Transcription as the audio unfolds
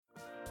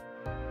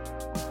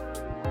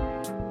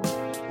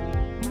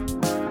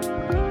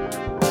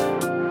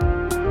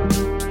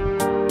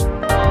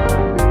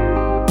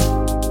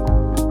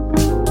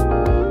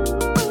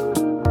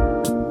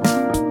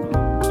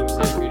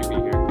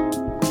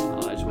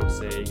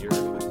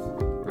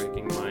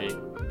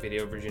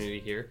virginity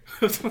here.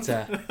 It's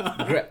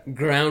a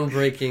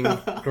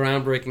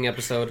groundbreaking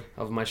episode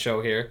of my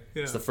show here.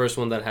 Yeah. It's the first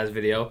one that has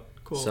video.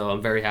 Cool. So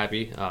I'm very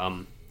happy.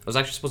 I was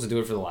actually supposed to do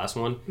it for the last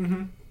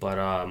one, but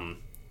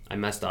I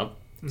messed up.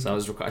 So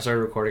I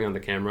started recording on the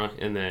camera,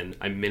 and then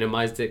I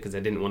minimized it because I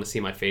didn't want to see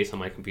my face on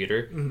my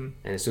computer. And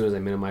as soon as I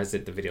minimized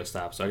it, the video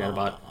stopped. So I got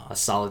about a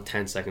solid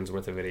 10 seconds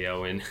worth of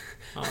video in.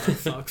 Oh, that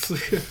sucks.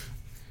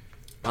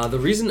 The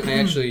reason I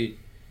actually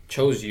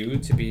chose you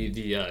to be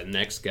the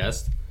next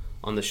guest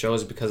on the show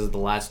is because of the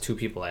last two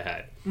people I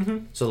had.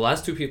 So the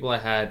last two people I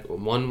had,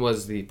 one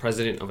was the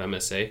president of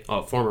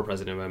MSA, former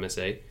president of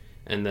MSA,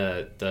 and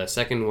the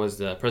second was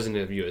the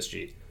president of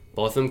USG.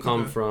 Both of them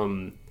come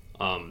from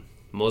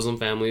Muslim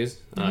families,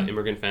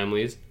 immigrant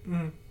families,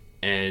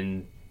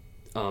 and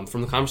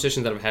from the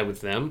conversations that I've had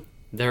with them,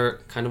 they're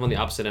kind of on the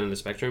opposite end of the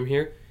spectrum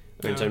here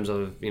in terms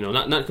of,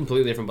 not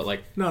completely different, but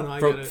like I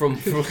get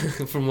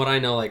it. from what I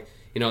know, like,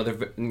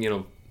 they're,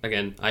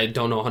 again, I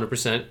don't know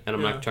 100%, and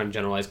I'm not trying to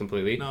generalize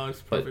completely, no,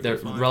 it's but they're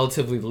fine.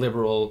 relatively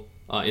liberal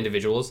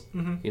individuals,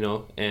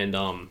 and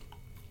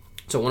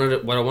so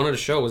what I wanted to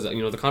show was that,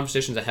 the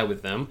conversations I had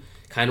with them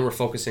kind of were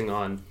focusing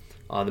on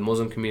the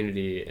Muslim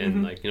community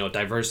and like,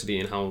 diversity,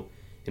 and how,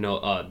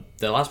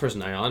 the last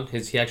person I on,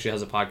 he actually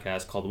has a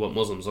podcast called What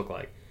Muslims Look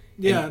Like.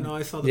 Yeah, no,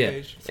 I saw the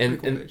page. It's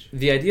and page.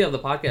 The idea of the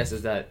podcast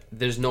is that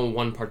there's no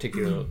one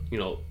particular,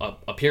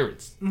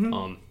 appearance.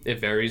 It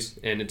varies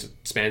and it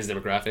spans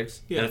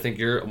demographics. Yeah. And I think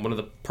you're one of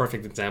the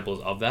perfect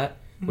examples of that,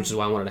 which is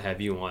why I wanted to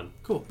have you on.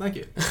 Cool, thank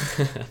you.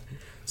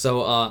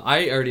 So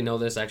I already know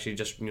this, actually,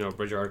 just,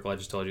 read your article, I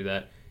just told you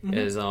that,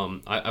 is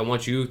I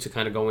want you to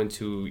kind of go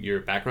into your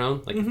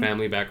background, like your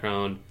family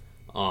background,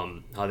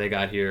 how they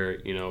got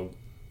here,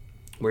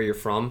 where you're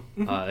from.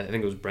 I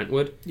think it was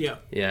Brentwood. Yeah.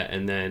 Yeah,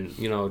 and then,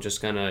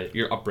 just kind of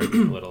your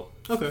upbringing a little.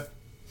 Okay.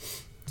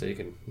 So you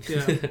can...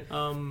 Yeah.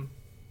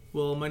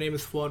 Well, my name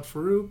is Fouad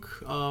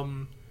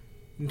Farouk.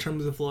 In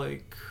terms of,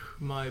 like,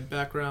 my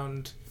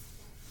background,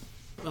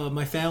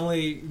 my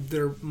family,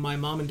 my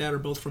mom and dad are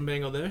both from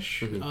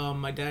Bangladesh.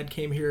 My dad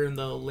came here in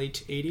the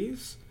late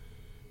 80s,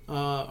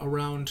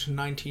 around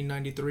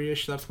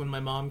 1993-ish. That's when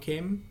my mom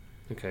came.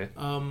 Okay.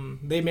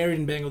 They married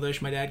in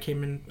Bangladesh. My dad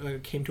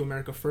came to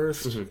America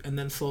first, and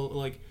then so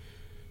like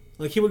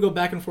he would go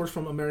back and forth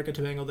from America to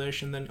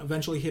Bangladesh, and then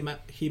eventually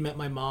he met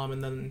my mom,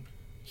 and then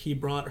he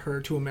brought her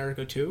to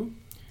America too.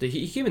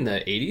 He came in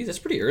the 80s? That's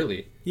pretty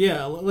early.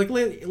 Yeah, like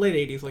late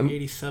 80s, like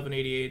 87,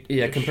 88.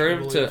 Yeah,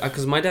 compared to...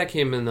 Because my dad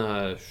came in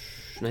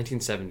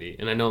 1970,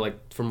 and I know,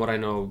 like, from what I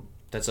know,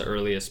 that's the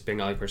earliest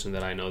Bengali person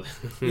that I know.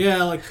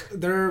 Yeah, like,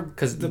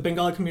 the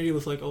Bengali community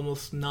was, like,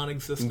 almost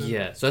non-existent.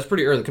 Yeah, so that's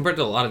pretty early. Compared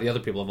to a lot of the other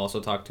people I've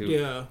also talked to.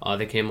 Yeah.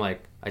 They came,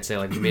 like, I'd say,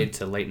 like, mid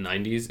to late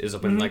 90s is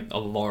when, like, a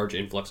large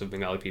influx of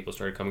Bengali people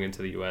started coming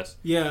into the U.S.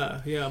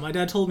 Yeah. My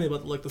dad told me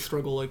about, like, the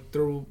struggle. Like,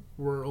 there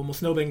were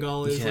almost no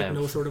Bengalis, like,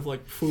 no sort of,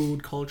 like,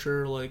 food,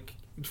 culture, like,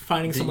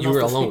 finding someone else.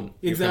 You were alone.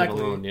 Exactly.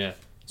 You were alone, yeah.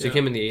 So you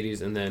came in the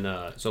 80s, and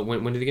then, so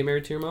when did you get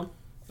married to your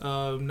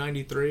mom?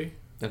 93.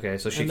 Okay,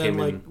 so she and came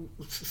then, in...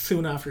 like,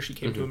 soon after she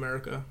came to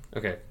America.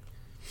 Okay.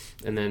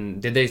 And then,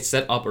 did they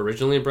set up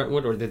originally in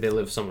Brentwood, or did they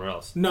live somewhere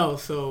else? No,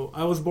 so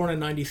I was born in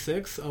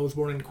 96. I was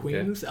born in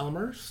Queens,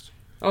 Elmhurst.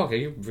 Oh, okay,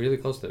 you're really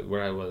close to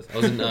where I was. I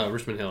was in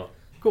Richmond Hill.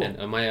 Cool.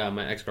 And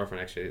my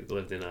ex-girlfriend actually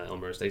lived in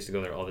Elmhurst. I used to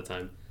go there all the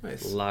time.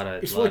 Nice.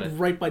 It's like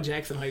right by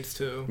Jackson Heights,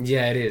 too.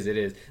 Yeah, it is.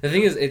 The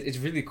thing is, it's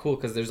really cool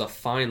because there's a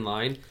fine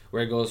line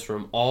where it goes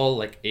from all,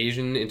 like,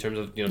 Asian in terms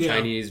of,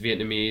 Chinese,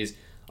 Vietnamese...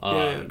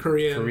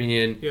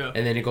 Korean,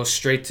 and then it goes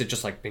straight to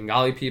just like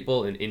Bengali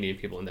people and Indian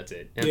people, and that's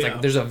it. And it's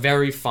like there's a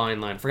very fine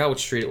line. I forgot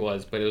what street it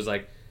was, but it was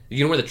like,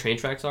 you know where the train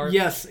tracks are?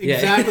 Yes,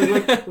 exactly.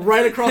 Like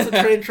right across the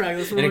train track.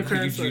 That's where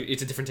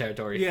it's a different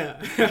territory.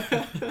 Yeah.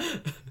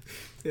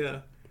 Yeah.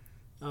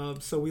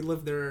 So we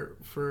lived there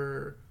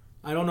for,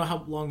 I don't know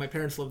how long my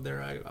parents lived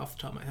there off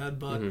the top of my head,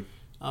 but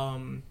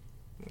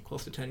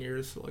close to 10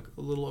 years, like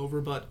a little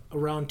over. But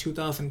around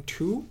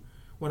 2002,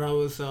 when I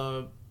was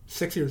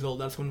 6 years old,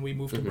 that's when we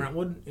moved to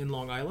Brentwood in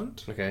Long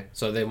Island. Okay,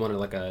 so they wanted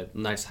like a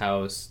nice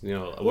house,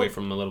 away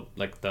from a little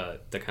like the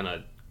kind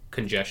of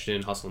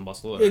congestion, hustle and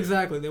bustle. Or...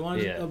 Exactly, they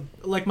wanted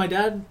like my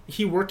dad,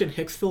 he worked in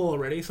Hicksville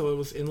already, so it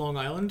was in Long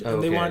Island,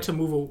 and they wanted to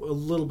move a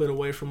little bit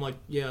away from like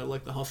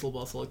the hustle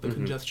bustle, like the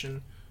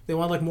congestion. They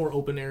want like more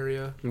open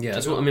area. Yeah,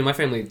 that's what, I mean, my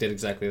family did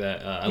exactly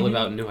that. I live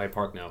out in New Hyde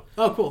Park now.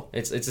 Oh, cool.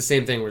 It's the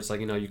same thing where it's like,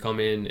 you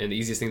come in and the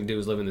easiest thing to do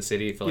is live in the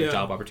city for like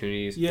job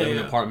opportunities. Live in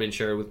an apartment,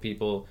 share with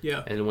people.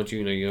 Yeah. And then once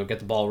you get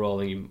the ball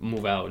rolling, you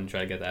move out and try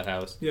to get that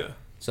house. Yeah.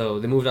 So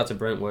they moved out to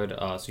Brentwood.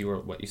 So you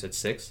were, you said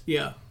 6?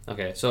 Yeah.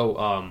 Okay.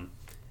 So,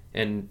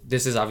 and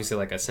this is obviously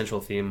like a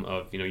central theme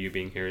of, you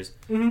being here is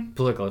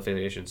political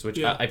affiliations, which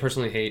I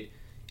personally hate,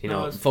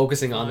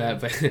 focusing on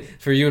that. But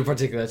for you in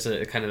particular,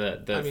 that's kind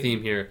of the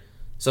theme here.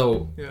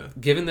 So,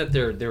 given that they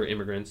were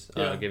immigrants,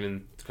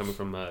 given coming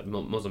from a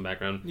Muslim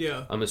background,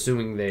 I'm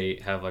assuming they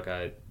have like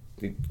a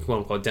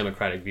quote-unquote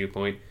democratic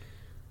viewpoint.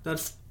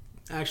 That's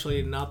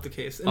actually not the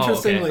case.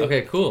 Interestingly,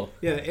 okay, cool.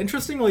 Yeah,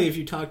 interestingly, if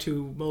you talk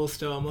to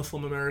most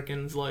Muslim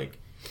Americans, like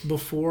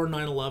before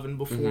 9/11,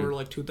 before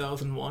like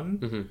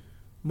 2001,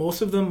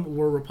 most of them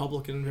were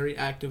Republican, very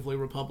actively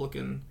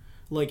Republican.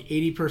 Like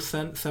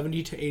 80%,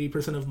 70 to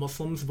 80% of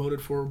Muslims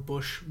voted for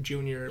Bush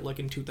Jr. like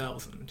in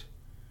 2000.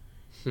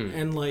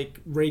 And like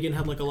Reagan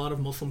had like a lot of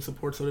Muslim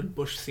support, so did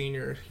Bush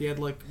Sr. He had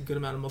like a good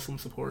amount of Muslim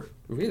support.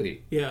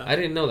 Really? Yeah. I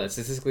didn't know that.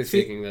 Statistically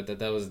speaking,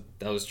 that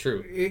was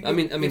true.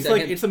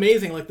 It's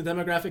amazing. Like the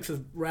demographics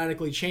have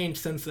radically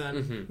changed since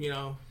then. You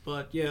know,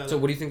 but yeah. So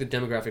what do you think the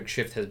demographic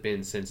shift has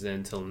been since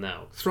then till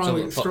now?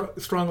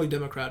 Strongly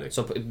Democratic.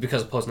 So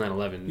because of post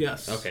 9/11.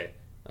 Yes. Okay.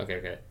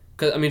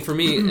 Because I mean, for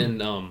me,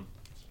 and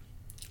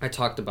I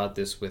talked about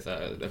this with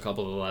a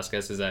couple of the last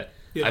guests, is that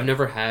I've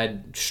never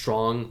had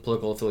strong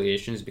political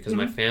affiliations because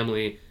my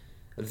family,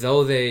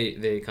 though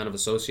they kind of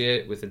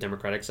associate with the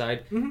Democratic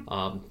side,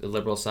 the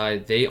liberal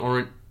side, they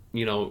aren't,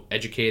 you know,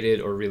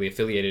 educated or really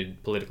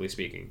affiliated politically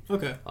speaking.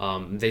 Okay.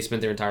 They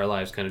spent their entire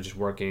lives kind of just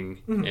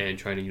working and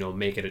trying to, you know,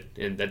 make it,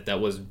 and that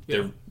was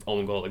their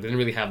own goal. Like, they didn't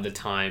really have the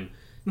time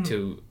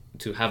to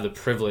have the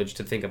privilege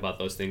to think about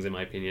those things, in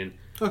my opinion.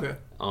 Okay.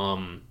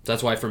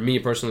 That's why for me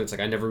personally, it's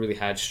like I never really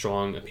had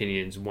strong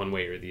opinions one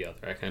way or the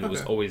other. I kind of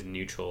was always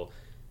neutral.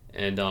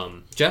 And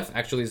Jeff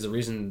actually is the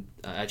reason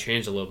I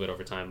changed a little bit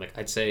over time. Like,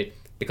 I'd say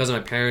because of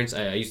my parents,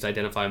 I used to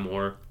identify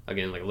more,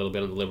 again, like a little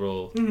bit on the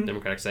liberal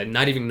Democratic side,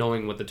 not even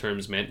knowing what the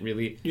terms meant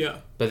really. Yeah.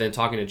 But then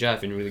talking to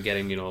Jeff and really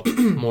getting, you know,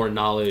 more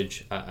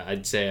knowledge,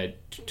 I'd say,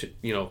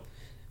 you know,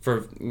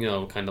 for, you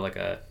know, kind of like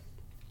a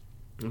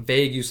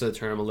vague use of the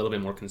term, a little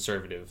bit more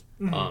conservative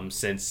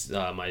since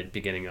my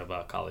beginning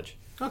of college.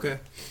 Okay.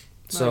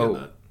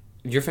 So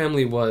your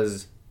family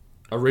was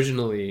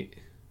originally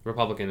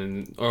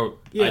Republican or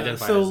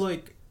identified so as...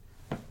 like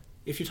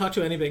if you talk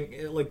to any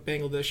like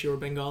Bangladeshi or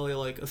Bengali,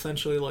 like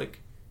essentially like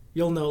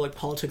you'll know like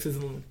politics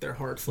isn't in their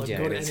hearts. Like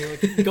go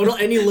to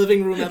any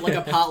living room at like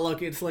a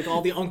potluck, it's like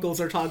all the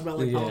uncles are talking about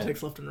like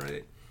politics left and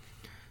right.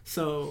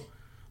 So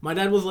my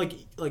dad was like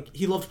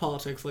he loved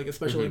politics, like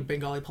especially like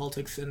Bengali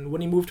politics, and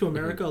when he moved to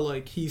America,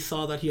 like he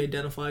saw that he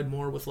identified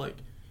more with like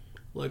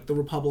the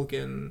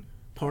Republican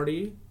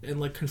Party and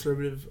like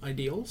conservative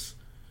ideals.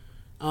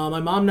 My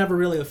mom never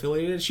really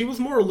affiliated. She was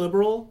more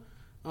liberal,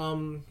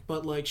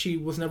 but like she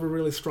was never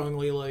really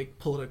strongly like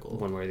political.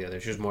 One way or the other.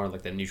 She was more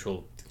like that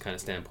neutral kind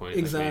of standpoint.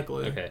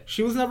 Exactly. Like okay.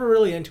 She was never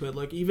really into it.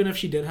 Like even if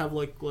she did have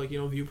like you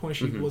know viewpoints,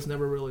 she was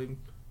never really.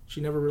 She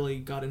never really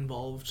got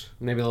involved.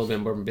 Maybe a little bit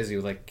more busy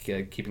with like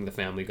keeping the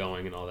family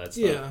going and all that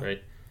stuff,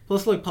 right?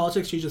 Plus, like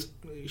politics, she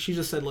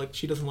just said like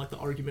she doesn't like the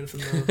arguments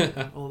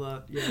and all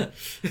that. Yeah,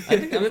 I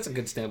think that's a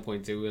good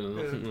standpoint too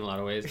in a lot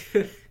of ways.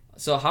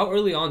 So, how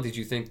early on did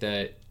you think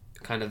that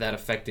kind of that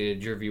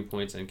affected your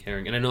viewpoints and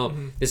caring? And I know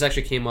this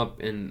actually came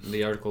up in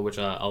the article, which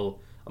I'm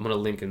gonna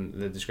link in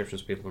the description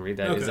so people can read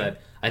that. Is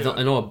that I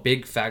know a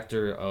big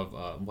factor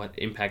of what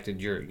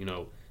impacted your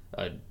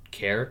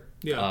care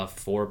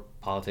for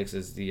politics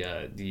is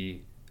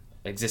the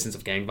existence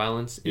of gang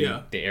violence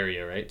in the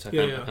area, right? So I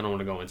kind of want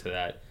to go into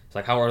that. It's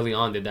like how early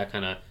on did that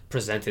kind of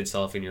present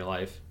itself in your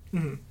life?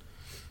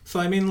 So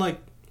I mean, like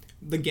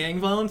the gang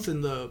violence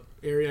in the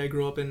area I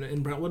grew up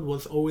in Brentwood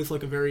was always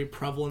like a very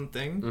prevalent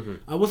thing.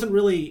 I wasn't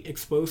really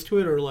exposed to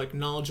it or like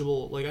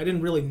knowledgeable. Like I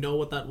didn't really know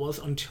what that was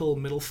until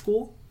middle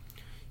school,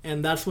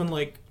 and that's when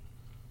like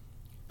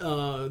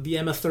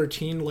the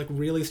MS-13 like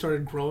really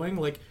started growing.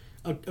 Like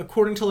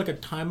according to like a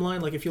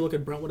timeline, like if you look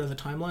at Brentwood as a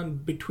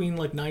timeline between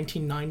like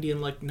 1990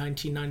 and like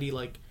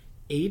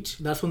 1998,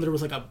 that's when there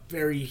was like a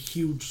very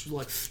huge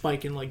like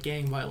spike in like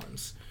gang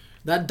violence.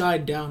 That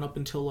died down up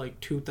until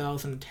like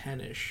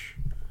 2010-ish.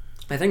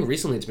 I think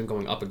recently it's been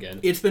going up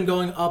again. It's been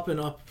going up and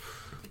up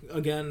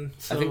again.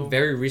 So, I think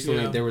very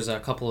recently there was a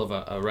couple of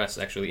arrests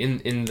actually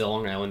in the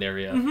Long Island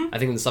area. I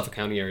think in the Suffolk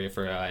County area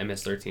for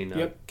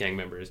MS-13 gang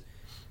members.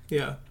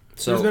 Yeah.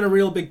 So there's been a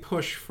real big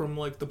push from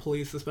like the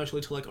police, especially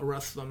to like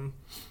arrest them.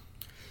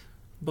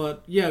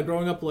 But yeah,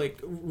 growing up, like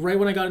right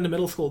when I got into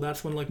middle school,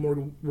 that's when like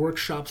more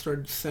workshops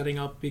started setting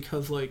up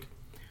because like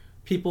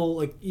people,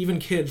 like even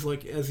kids,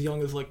 like as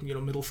young as like, you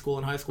know, middle school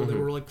and high school, they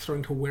were like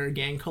starting to wear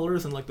gang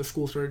colors, and like the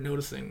school started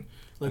noticing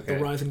like the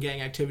rise in gang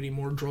activity.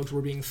 More drugs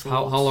were being sold.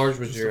 How large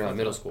was your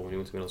middle school when you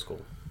went to middle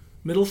school?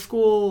 Middle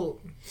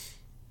school.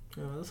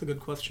 That's a good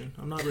question.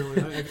 I'm not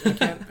really.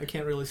 I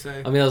can't really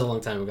say. I mean, that was a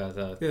long time ago.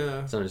 So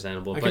it's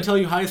understandable. I can tell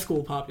you high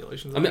school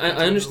populations. I mean,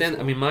 I understand.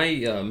 I mean, my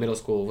middle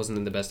school wasn't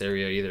in the best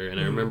area either, and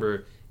I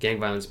remember gang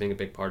violence being a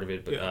big part of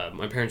it. But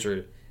my parents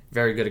were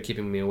very good at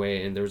keeping me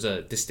away, and there was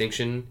a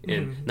distinction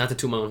in not to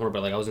toot my own horn,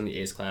 but like I was in the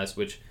A's class,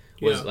 which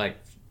was like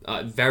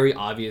very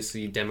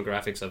obviously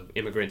demographics of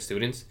immigrant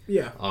students.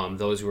 Yeah.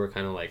 Those who were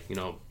kind of like, you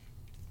know,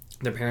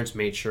 their parents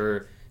made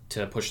sure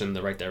to push them in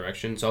the right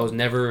direction. So I was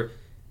never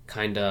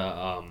kind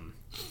of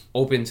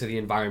open to the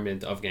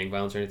environment of gang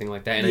violence or anything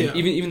like that, and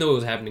even though it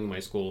was happening in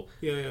my school.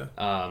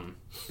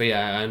 But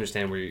yeah, I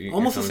understand where you're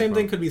almost the same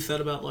thing could be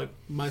said about like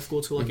my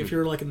school too. Like if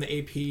you're like in the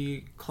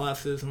AP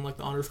classes and like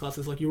the honors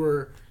classes, like you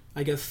were,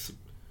 I guess,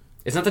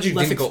 it's not that you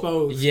less didn't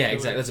exposed. Yeah,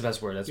 exactly. That's the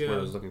best word. That's what I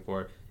was looking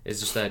for. It's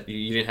just that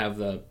you didn't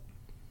have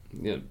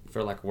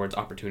for lack of words,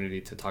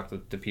 opportunity to talk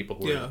to the people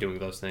who are doing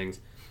those things.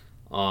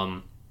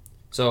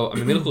 So, I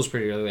mean, middle school is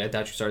pretty early. I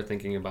doubt you started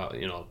thinking about,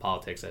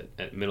 politics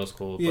at middle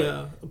school. But...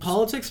 Yeah.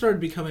 Politics started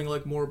becoming,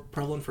 more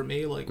prevalent for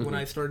me, when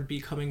I started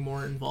becoming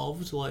more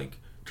involved,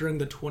 during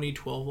the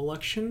 2012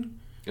 election.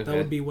 Okay. That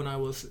would be when I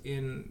was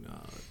in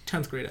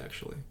 10th grade,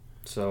 actually.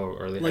 So,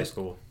 early high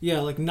school. Yeah,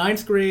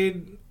 9th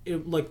grade,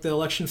 the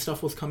election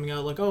stuff was coming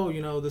out,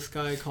 this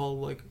guy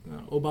called,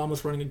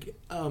 Obama's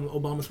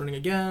running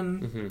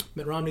again,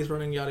 Mitt Romney's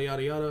running, yada,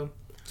 yada, yada.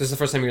 This is the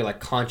first time you're,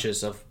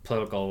 conscious of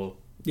political...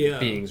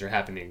 beings or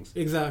happenings.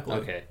 Exactly.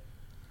 Okay.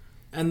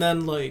 And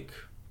then,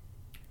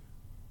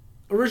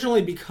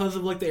 originally, because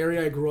of, the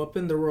area I grew up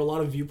in, there were a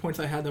lot of viewpoints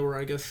I had that were,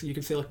 I guess you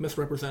could say,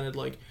 misrepresented.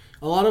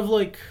 A lot of,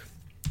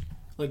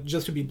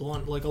 just to be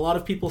blunt, a lot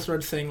of people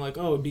started saying,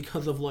 oh,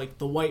 because of,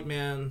 the white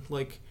man,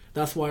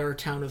 that's why our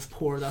town is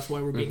poor, that's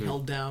why we're being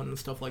held down and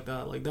stuff like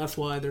that. That's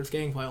why there's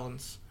gang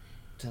violence.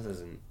 That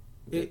doesn't...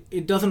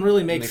 It doesn't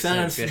really make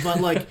sense, yeah.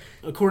 But,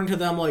 according to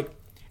them,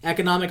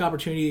 economic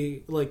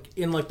opportunity,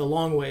 in the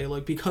long way,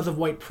 because of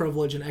white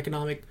privilege and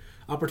economic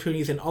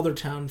opportunities in other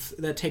towns,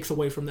 that takes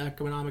away from the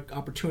economic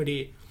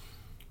opportunity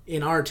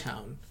in our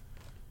town.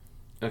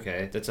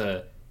 Okay, it's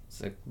a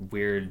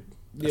weird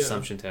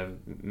assumption to have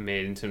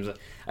made in terms of...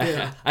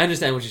 I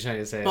understand what you're trying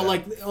to say.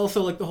 But,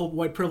 also, the whole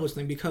white privilege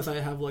thing, because I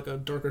have, a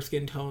darker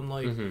skin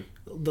tone,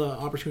 the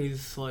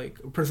opportunities,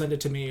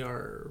 presented to me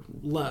are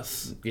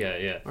less.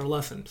 Yeah. Are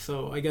lessened.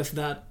 So, I guess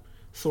that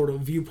sort of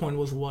viewpoint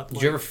was what...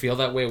 Did you ever feel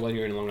that way when you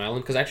were in Long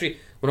Island? Because actually,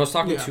 when I was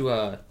talking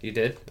to... You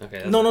did?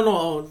 Okay. No.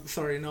 Oh,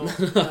 sorry, no.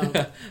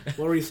 What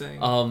were you saying?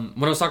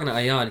 When I was talking to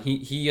Ayan,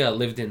 he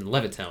lived in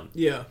Levittown.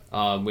 Yeah.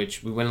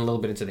 Which we went a little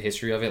bit into the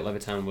history of it.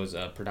 Levittown was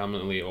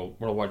predominantly a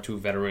World War II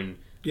veteran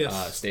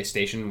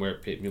station where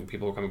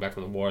people were coming back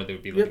from the war. They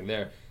would be living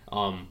there.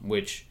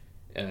 Which...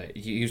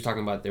 he was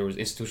talking about there was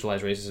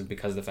institutionalized racism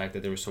because of the fact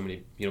that there were so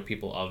many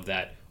people of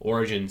that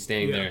origin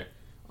staying there.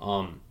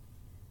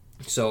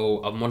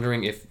 So I'm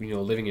wondering if,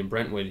 living in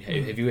Brentwood,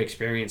 have you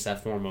experienced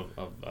that form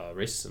of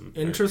racism?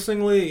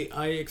 Interestingly,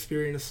 I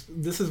experienced...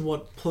 This is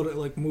what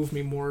moved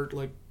me more,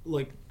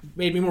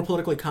 made me more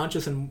politically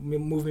conscious and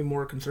moved me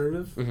more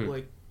conservative,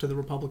 to the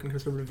Republican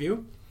conservative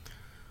view.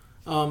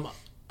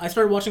 I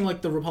started watching,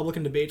 the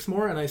Republican debates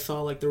more, and I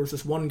saw, there was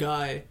this one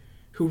guy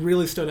who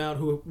really stood out,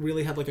 who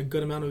really had, a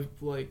good amount of,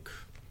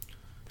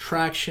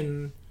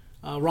 traction...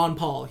 Ron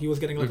Paul, he was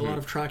getting a lot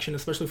of traction,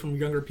 especially from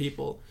younger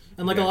people,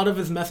 and a lot of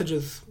his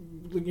messages,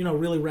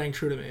 really rang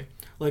true to me.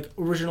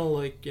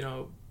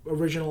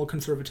 Original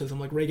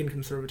conservatism, Reagan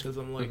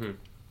conservatism,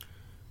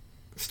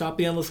 stop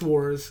the endless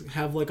wars,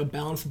 have a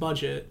balanced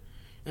budget,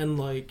 and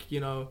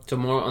So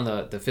more on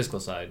the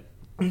fiscal side,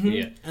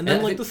 yeah, and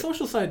then the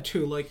social side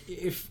too.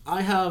 If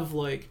I have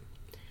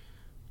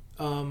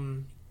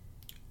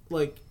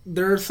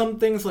there are some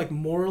things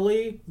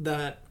morally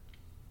that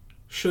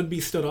should be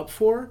stood up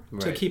for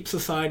to keep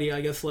society,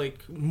 I guess,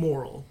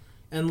 moral.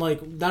 And,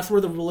 that's where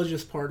the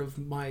religious part of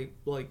my,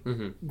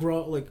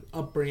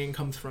 upbringing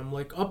comes from.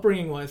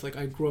 Upbringing-wise,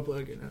 I grew up,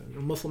 in a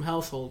Muslim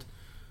household.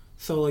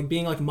 So,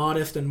 being,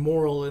 modest and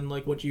moral in,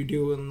 what you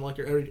do in,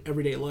 your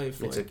everyday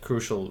life. It's a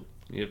crucial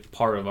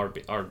part of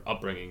our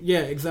upbringing.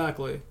 Yeah,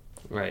 exactly.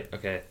 Right,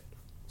 okay.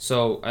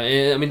 So,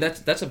 I mean,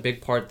 that's a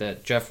big part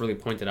that Jeff really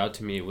pointed out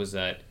to me was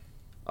that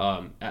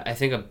I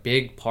think a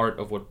big part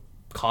of what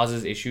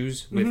causes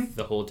issues with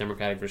the whole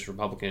Democratic versus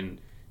Republican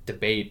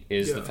debate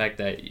is the fact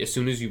that as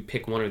soon as you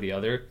pick one or the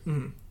other,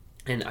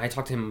 and I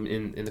talked to him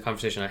in the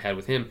conversation I had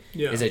with him,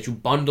 is that you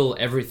bundle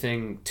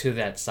everything to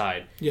that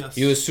side. Yes.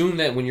 You assume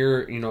that when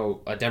you're,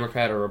 a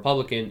Democrat or a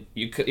Republican,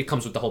 it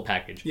comes with the whole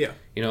package. Yeah.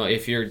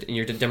 If you're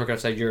the Democrat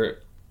side, you're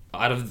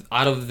out of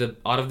the bat,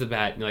 off the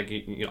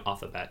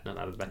bat, not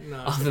out of the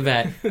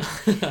bat,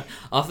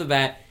 off the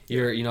bat,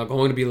 you're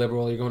going to be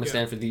liberal. You're going to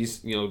stand for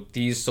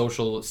these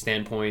social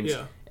standpoints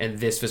and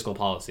this fiscal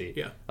policy.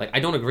 Yeah. I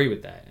don't agree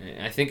with that.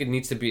 I think it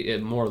needs to be a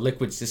more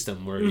liquid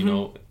system where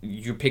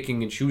you're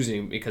picking and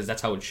choosing because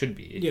that's how it should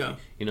be. Yeah.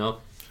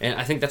 And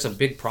I think that's a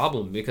big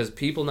problem because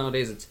people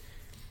nowadays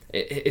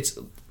it's.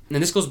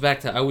 And this goes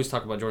back to, I always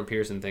talk about Jordan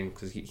Peterson thing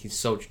because he's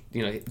so,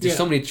 there's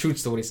so many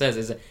truths to what he says.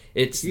 Is that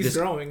he's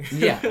growing.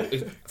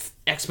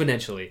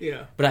 Exponentially.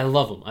 Yeah. But I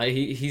love him.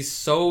 He's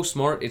so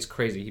smart. It's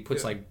crazy. He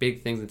puts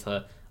big things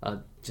into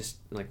just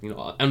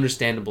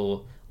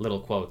understandable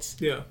little quotes.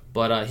 Yeah.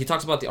 But he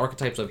talks about the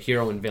archetypes of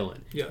hero and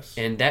villain. Yes.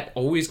 And that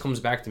always comes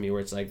back to me where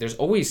it's there's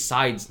always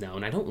sides now,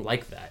 and I don't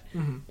like that.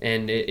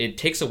 And it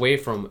takes away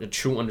from a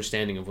true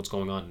understanding of what's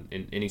going on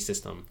in any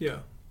system. Yeah.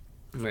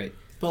 Right.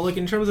 But,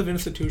 in terms of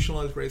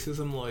institutionalized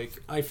racism,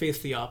 I face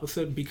the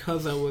opposite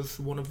because I was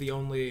one of the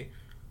only,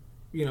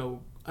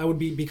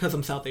 because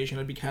I'm South Asian,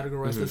 I'd be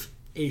categorized as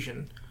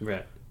Asian.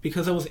 Right.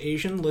 Because I was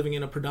Asian, living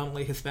in a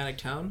predominantly Hispanic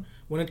town,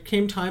 when it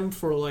came time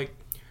for,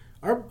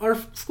 our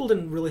school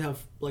didn't really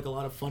have, a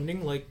lot of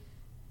funding.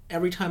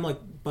 Every time,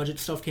 budget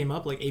stuff came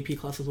up, AP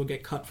classes would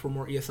get cut for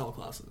more ESL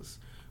classes.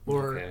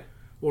 Or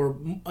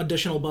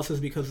additional buses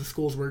because the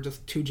schools were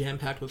just too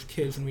jam-packed with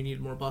kids and we needed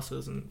more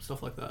buses and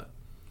stuff like that.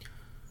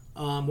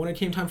 when it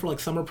came time for like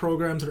summer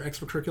programs or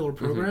extracurricular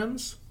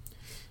programs,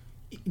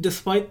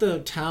 despite the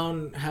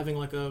town having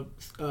like a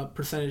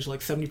percentage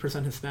like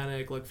 70%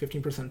 Hispanic, like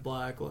 15%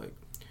 Black, like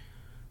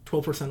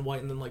 12%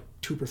 white, and then like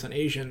 2%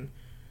 Asian,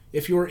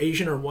 if you were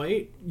Asian or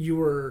white, you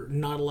were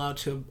not allowed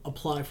to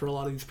apply for a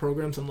lot of these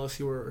programs unless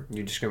you were...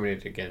 You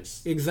discriminated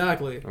against.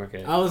 Exactly.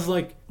 Okay. I was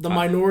like the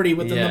minority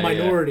within the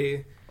minority.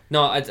 Yeah.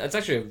 No, it's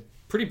actually a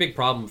pretty big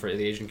problem for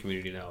the Asian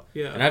community now.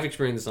 Yeah. And I've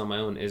experienced this on my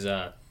own, is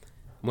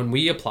when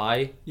we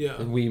apply,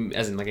 we,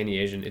 as in like any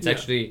Asian, it's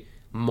actually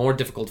more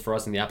difficult for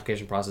us in the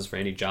application process for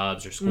any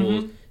jobs or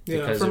schools.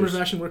 Yeah, affirmative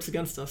action works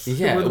against us.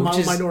 Yeah. We're the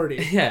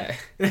minority. Yeah.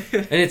 And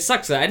it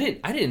sucks. I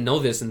didn't know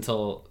this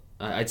until...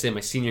 I'd say my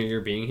senior year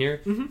being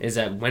here, is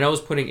that when I was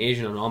putting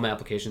Asian on all my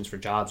applications for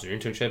jobs or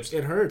internships,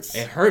 it hurts.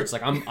 It hurts.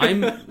 Like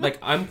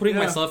I'm putting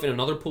myself in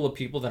another pool of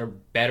people that are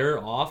better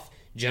off,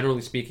 generally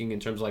speaking, in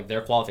terms of like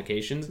their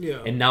qualifications.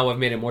 Yeah. And now I've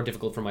made it more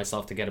difficult for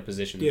myself to get a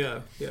position.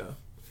 Yeah.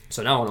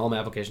 So now on all my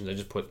applications, I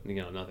just put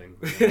nothing.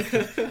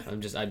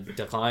 I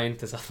decline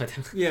to stuff like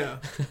that. Yeah.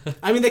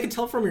 I mean, they can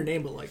tell from your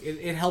name, but like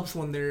it helps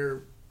when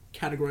they're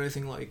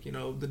categorizing like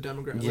the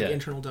demographics, like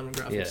internal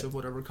demographics of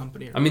whatever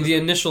company. I mean, the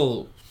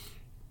initial.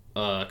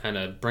 Kind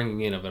of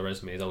bringing in of a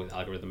resume is always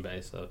algorithm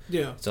based,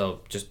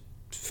 so just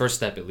first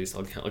step at least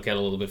I'll get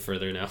a little bit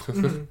further now.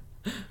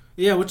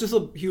 Yeah, which is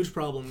a huge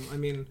problem.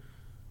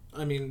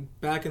 I mean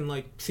back in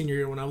like senior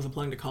year when I was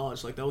applying to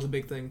college, like that was a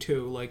big thing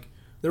too. Like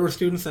there were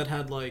students that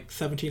had like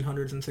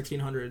 1700s and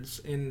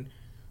 1600s in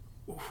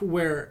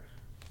where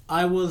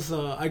I was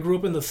I grew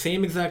up in the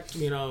same exact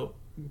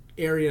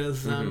area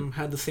as them,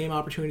 had the same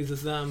opportunities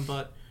as them,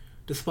 but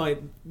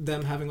despite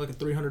them having like a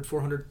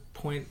 300-400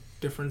 point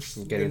difference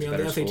in the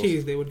SATs,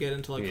 schools. They would get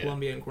into like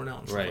Columbia and Cornell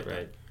and stuff like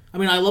that. I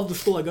mean, I love the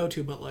school I go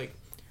to, but like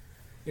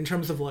in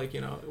terms of like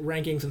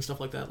rankings and stuff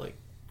like that, like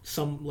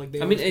some like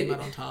they always came out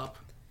on top.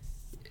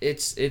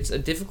 It's a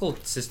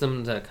difficult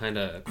system to kind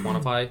of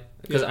quantify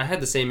because I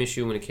had the same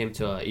issue when it came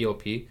to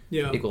EOP,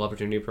 Equal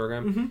Opportunity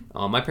Program.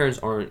 My parents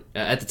aren't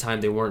at the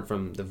time, they weren't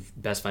from the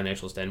best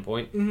financial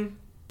standpoint.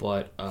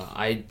 But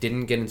I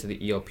didn't get into the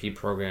EOP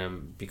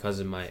program because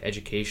of my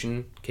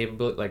education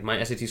capability. Like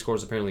my SAT score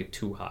is apparently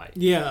too high.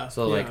 Yeah.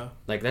 So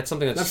like that's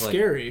something that's like,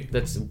 scary.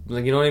 That's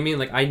like, you know what I mean?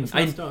 Like I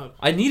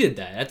needed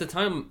that at the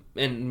time,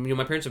 and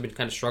my parents have been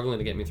kind of struggling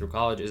to get me through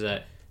college. Is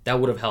that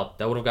would have helped?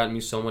 That would have gotten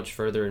me so much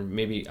further, and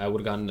maybe I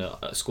would have gotten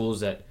to schools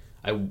that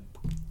I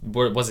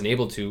wasn't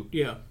able to.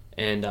 Yeah.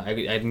 And I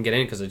didn't get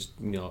in because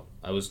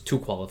I was too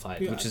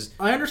qualified, which is...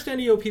 I understand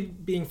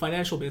EOP being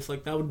financial based,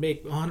 like that would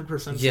make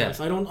 100% sense.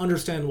 I don't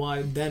understand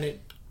why then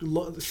it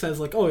says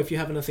like, oh, if you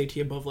have an SAT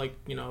above like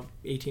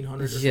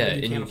 1800 or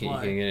something, you can't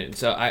apply. You get it.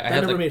 So I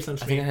had never made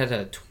sense to me. I think I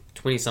had a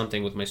 20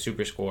 something with my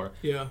super score.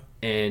 Yeah.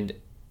 And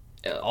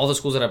all the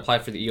schools that I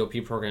applied for the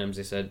EOP programs,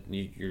 they said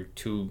you're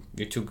too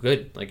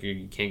good, like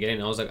you can't get in.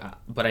 And I was like,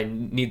 but I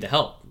need the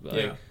help.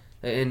 Like,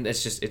 and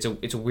it's just it's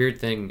a weird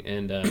thing,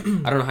 and I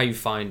don't know how you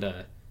find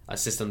a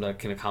system that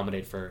can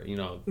accommodate for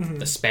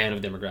the span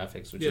of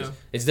demographics, which is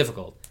it's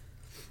difficult.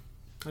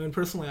 I mean,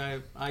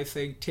 personally, I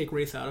say take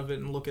race out of it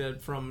and look at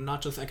it from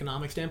not just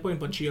economic standpoint,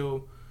 but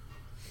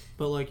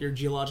like your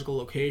geological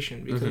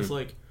location, because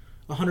like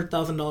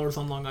 $100,000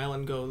 on Long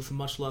Island goes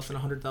much less than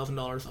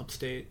 $100,000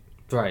 upstate.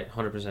 Right,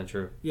 100%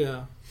 true.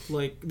 Yeah,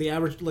 like the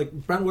average, like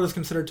Brentwood is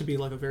considered to be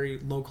like a very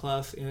low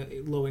class,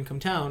 low income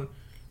town.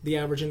 The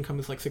average income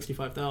is like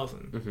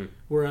 $65,000,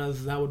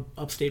 whereas that would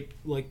upstate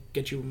like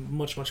get you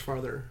much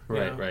farther.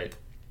 Right.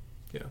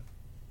 Yeah.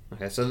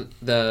 Okay, so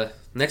the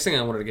next thing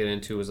I wanted to get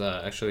into was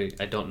actually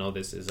I don't know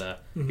this is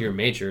your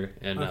major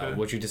and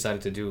what you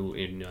decided to do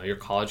in your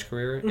college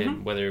career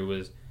and whether it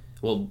was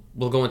we'll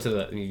go into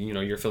the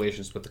your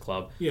affiliations with the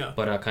club. Yeah.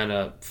 But kind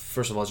of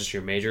first of all just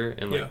your major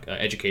and like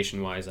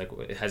education wise,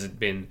 like has it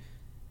been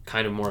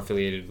kind of more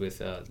affiliated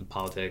with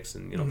politics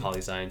and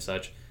poli-sci and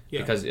such? Yeah.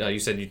 Because you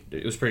said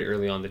it was pretty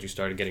early on that you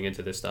started getting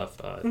into this stuff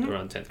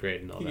around 10th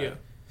grade and all that. Yeah.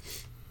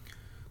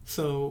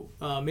 So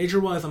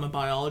major-wise, I'm a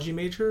biology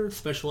major,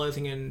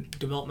 specializing in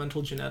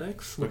developmental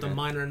genetics with a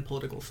minor in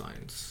political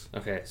science.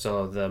 Okay,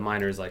 so the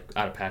minor is like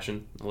out of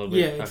passion a little bit?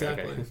 Yeah,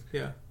 exactly.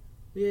 Okay.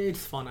 Yeah,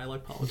 it's fun. I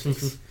like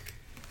politics.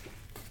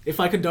 If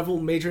I could double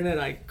major in it,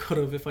 I could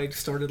have. If I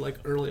started like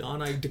early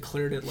on, I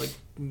declared it like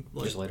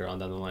just later on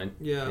down the line.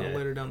 Yeah,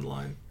 later down the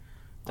line.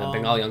 The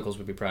Bengali uncles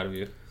would be proud of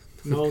you.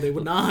 No, they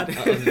would not.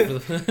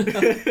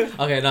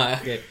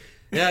 Okay.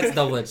 Yeah, it's a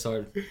double-edged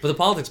sword. But the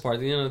politics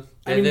part,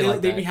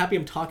 they'd be happy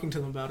I'm talking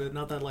to them about it.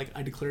 Not that like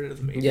I declared it as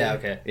a major. Yeah.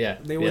 Okay. Yeah.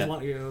 They always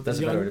want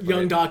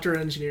young doctor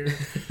engineer.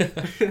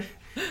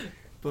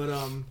 But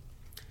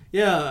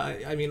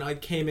I mean, I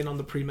came in on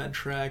the pre-med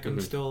track.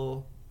 I'm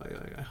still.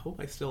 I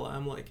hope I still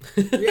am. Like,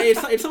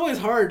 it's always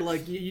hard.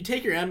 Like you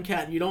take your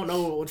MCAT, you don't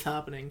know what's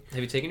happening. Have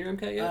you taken your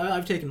MCAT yet?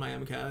 I've taken my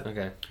MCAT.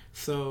 Okay.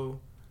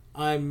 So,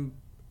 I'm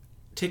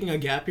taking a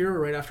gap year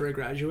right after I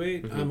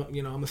graduate.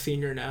 I'm a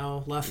senior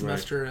now, last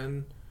semester,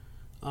 and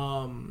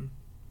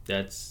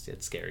it's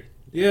scary.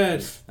 Yeah,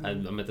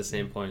 I'm at the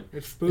same point.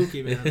 It's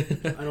spooky,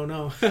 man. I don't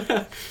know,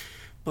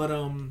 but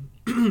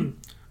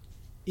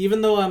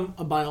even though I'm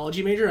a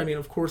biology major, I mean,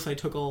 of course I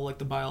took all, like,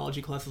 the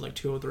biology classes, like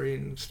 203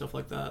 and stuff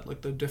like that,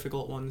 like the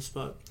difficult ones,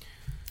 but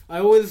I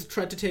always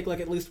tried to take,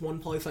 like, at least one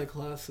poli-sci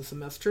class a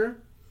semester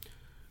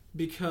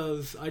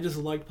because I just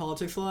liked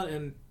politics a lot,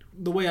 and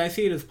the way I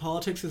see it is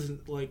politics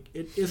isn't, like,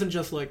 it isn't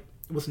just, like,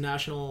 with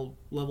national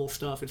level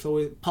stuff. It's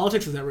always,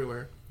 politics is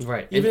everywhere.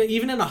 Right.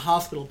 Even in a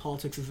hospital,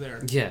 politics is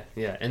there. Yeah,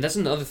 yeah. And that's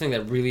another thing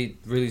that really,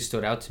 really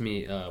stood out to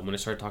me when I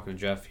started talking to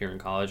Jeff here in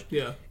college.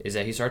 Yeah. Is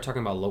that he started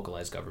talking about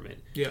localized government.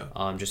 Yeah.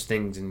 Just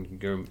things in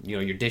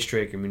your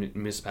district, your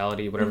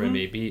municipality, whatever it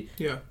may be.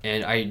 Yeah.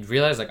 And I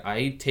realized, like,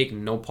 I take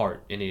no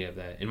part in any of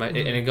that. And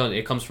again,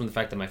 it comes from the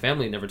fact that my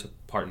family never took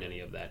part in any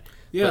of that.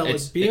 Yeah, but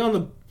like being on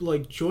the,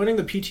 like, joining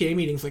the PTA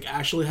meetings, like,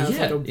 actually has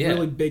like a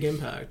really big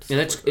impact. And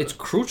it's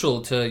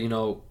crucial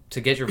to,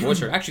 to get your voice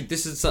heard. Actually,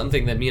 this is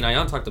something that me and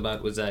Ayan talked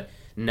about, was that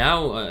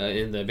now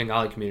in the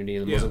Bengali community,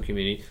 in the Muslim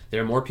community,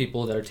 there are more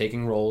people that are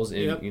taking roles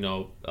in,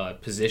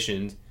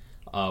 positions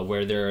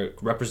where they're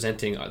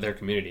representing their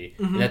community.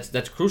 And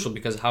that's crucial,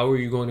 because how are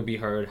you going to be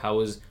heard?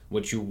 How is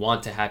what you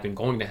want to happen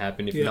going to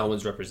happen if no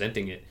one's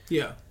representing it?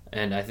 Yeah.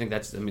 And I think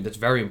that's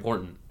very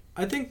important.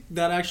 I think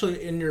that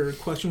actually, in your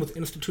question with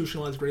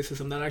institutionalized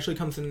racism, that actually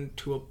comes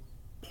into a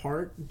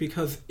part,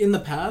 because in the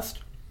past,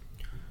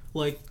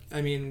 like,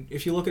 I mean,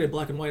 if you look at it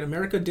black and white,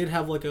 America did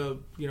have, like, a,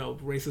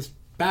 racist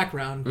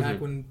background back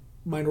when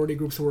minority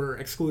groups were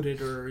excluded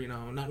or,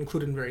 not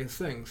included in various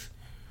things.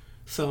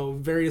 So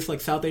various, like,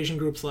 South Asian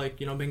groups, like,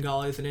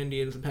 Bengalis and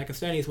Indians and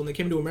Pakistanis, when they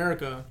came to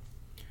America,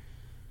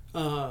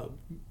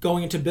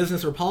 going into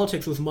business or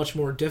politics was much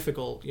more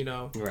difficult,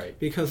 right?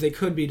 Because they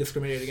could be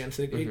discriminated against.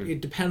 It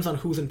depends on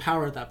who's in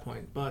power at that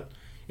point. But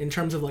in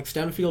terms of, like,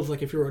 STEM fields,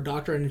 like, if you're a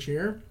doctor and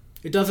engineer,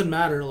 it doesn't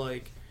matter,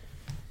 like,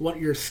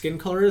 what your skin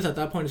color is. At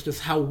that point, it's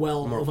just how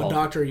well of a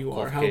doctor you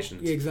are.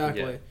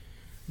 Exactly. Yeah.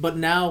 But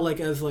now, like,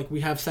 as, like,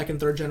 we have second,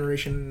 third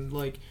generation,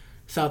 like,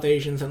 South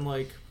Asians, and,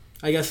 like,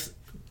 I guess,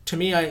 to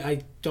me,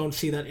 I don't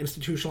see that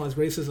institutionalized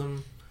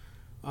racism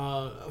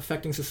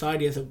affecting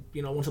society as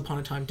once upon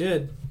a time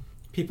did.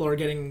 People are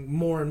getting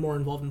more and more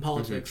involved in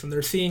politics, and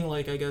they're seeing,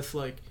 like, I guess,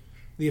 like,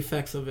 the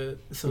effects of it.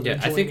 So yeah,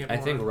 I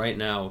think right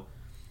now,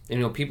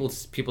 people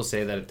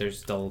say that there's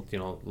still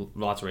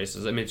lots of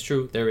racism. I mean, it's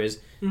true, there is,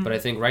 but I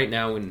think right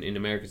now in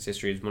America's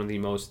history is one of the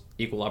most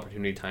equal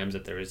opportunity times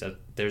that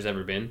there's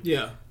ever been.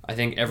 Yeah, I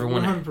think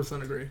everyone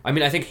 100% agree. I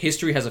mean, I think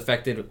history has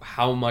affected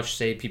how much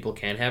say people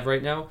can have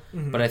right now,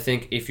 but I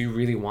think if you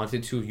really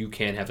wanted to, you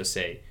can have a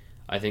say.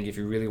 I think if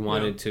you really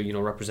wanted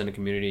to, represent a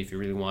community, if you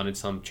really wanted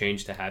some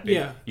change to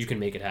happen, you can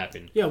make it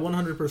happen. Yeah,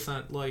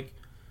 100%. Like,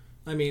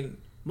 I mean,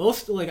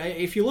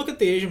 if you look at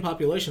the Asian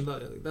population,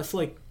 that's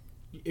like,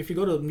 if you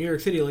go to New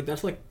York City, like,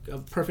 that's like a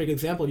perfect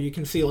example. You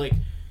can see, like,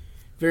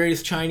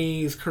 various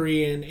Chinese,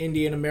 Korean,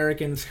 Indian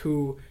Americans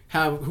who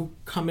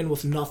come in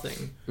with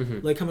nothing.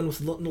 Like, come in with,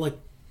 like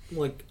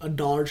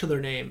 $1 to their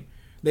name.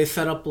 They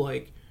set up,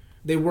 like,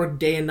 they work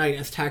day and night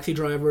as taxi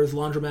drivers,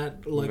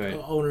 laundromat, like,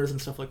 owners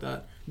and stuff like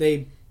that.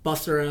 They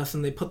bust their ass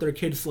and they put their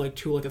kids, like,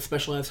 to, like, a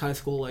specialized high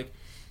school, like,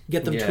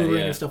 get them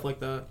tutoring and stuff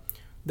like that.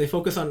 They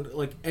focus on,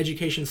 like,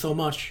 education so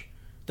much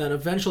that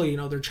eventually,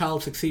 their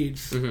child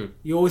succeeds.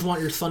 You always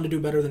want your son to do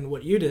better than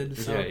what you did,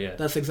 so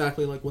that's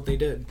exactly, like, what they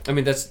did. I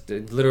mean, that's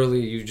literally,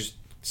 you just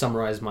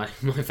summarized my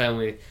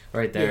family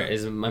right there.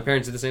 Is my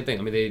parents did the same thing.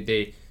 I mean,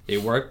 they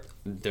worked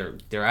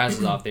their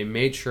asses off. They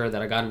made sure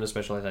that I got into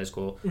specialized high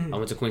school. I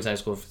went to Queens High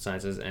School for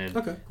Sciences,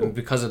 and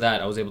because of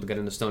that, I was able to get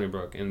into Stony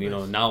Brook. And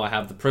now I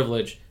have the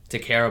privilege to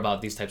care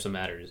about these types of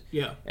matters.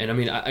 Yeah. And I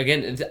mean, I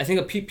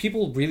think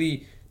people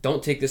really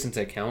don't take this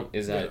into account.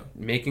 Is that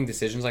making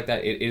decisions like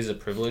that? It is a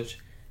privilege.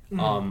 A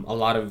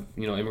lot of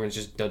immigrants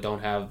just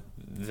don't have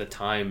the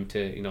time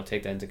to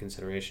take that into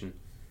consideration.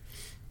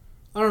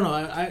 I don't know.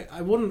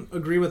 I wouldn't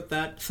agree with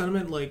that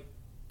sentiment, like,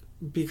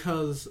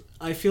 because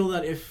I feel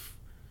that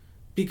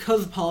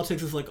because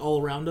politics is, like,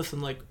 all around us,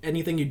 and, like,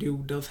 anything you do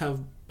does have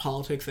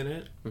politics in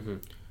it.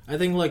 I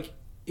think, like,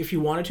 if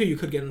you wanted to, you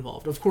could get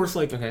involved. Of course,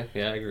 like, okay,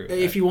 yeah, I agree with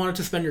if you wanted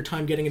to spend your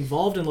time getting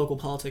involved in local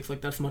politics, like,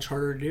 that's much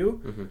harder to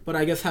do. But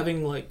I guess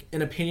having, like,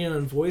 an opinion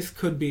and voice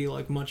could be,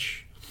 like,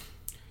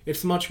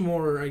 it's much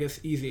more, I guess,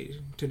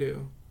 easy to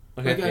do.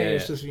 Okay, like,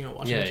 it's just,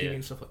 watching TV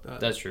and stuff like that.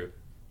 That's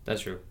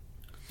true.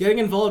 Getting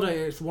involved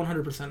is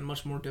 100%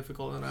 much more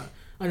difficult, and I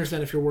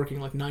understand if you're working,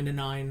 like, 9 to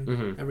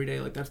 9 every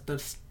day, like,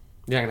 that's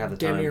you're not gonna have the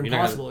time. You're not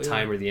gonna have the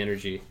time or the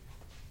energy.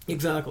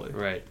 Exactly.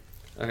 Right.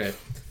 Okay.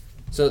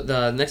 So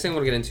the next thing I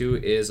want to get into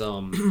is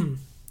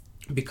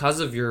because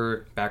of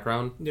your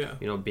background. Yeah.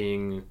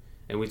 Being,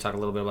 and we talk a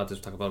little bit about this.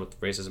 We talk about with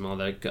racism and all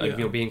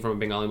that. Being from a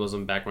Bengali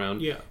Muslim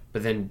background. Yeah.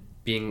 But then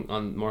being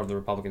on more of the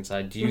Republican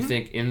side, do you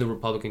think in the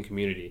Republican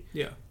community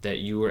that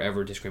you were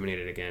ever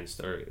discriminated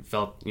against or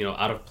felt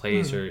out of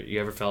place or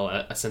you ever felt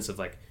a sense of,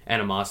 like,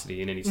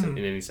 animosity in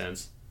any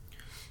sense?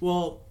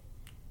 Well,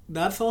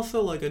 that's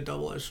also, like, a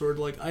double-edged sword.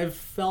 Like, I've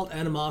felt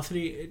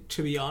animosity,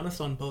 to be honest,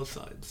 on both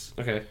sides.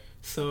 Okay.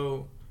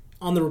 So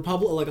on the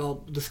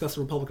I'll discuss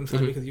the Republican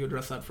side because you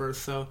addressed that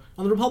first. So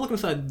on the Republican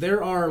side,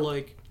 there are,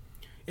 like,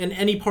 and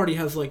any party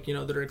has like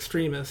that are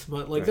extremists,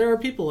 but like there are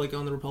people like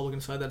on the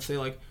Republican side that say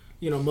like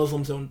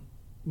Muslims don't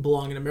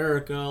belong in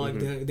America, like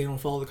they don't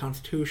follow the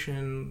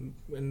Constitution,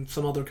 and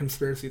some other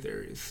conspiracy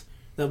theories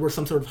that we're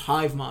some sort of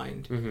hive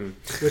mind,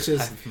 which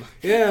is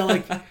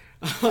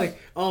like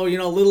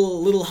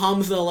little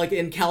Hamza like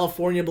in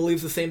California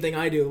believes the same thing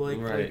I do, like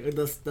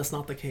that's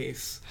not the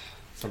case.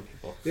 Some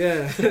people,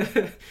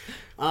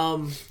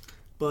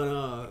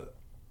 but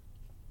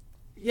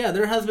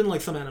there has been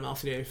like some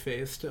animosity I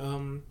faced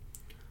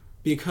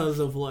because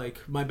of like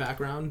my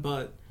background,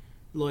 but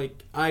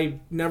like I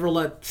never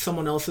let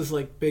someone else's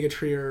like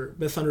bigotry or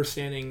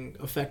misunderstanding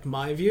affect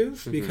my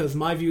views, because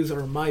my views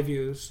are my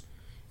views,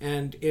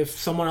 and if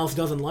someone else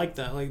doesn't like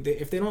that, like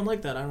if they don't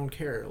like that, I don't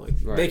care. Like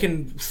they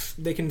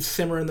can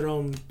simmer in their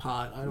own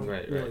pot. I don't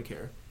really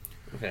care.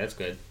 Okay, that's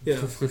good. Yeah.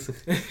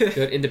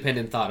 Good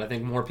independent thought. I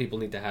think more people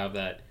need to have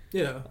that.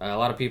 Yeah. A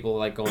lot of people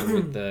like going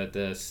with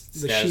the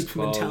status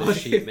quo, the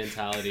sheep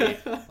mentality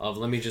of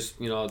let me just,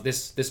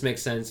 this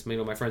makes sense.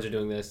 My friends are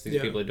doing this.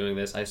 These people are doing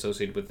this. I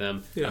associated with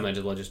them. I might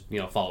as well just,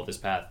 follow this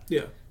path.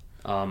 Yeah.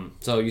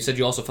 So you said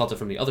you also felt it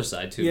from the other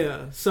side too.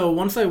 Yeah. So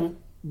once I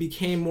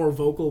became more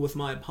vocal with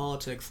my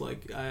politics,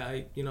 like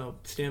I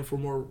stand for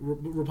more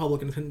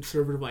Republican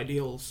conservative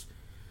ideals,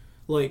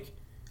 like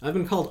I've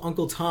been called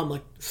Uncle Tom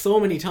like so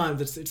many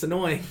times. It's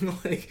annoying.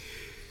 Like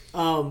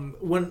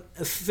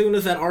as soon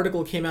as that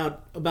article came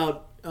out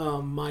about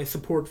my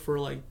support for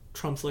like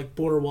Trump's like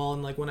border wall,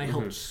 and like when I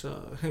helped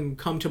him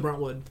come to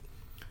Brentwood,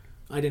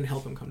 I didn't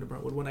help him come to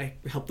Brentwood. When I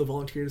helped the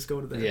volunteers go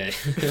to there,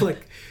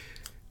 like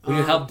when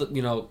you helped,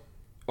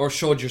 or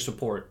showed your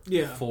support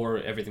for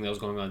everything that was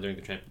going on during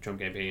the Trump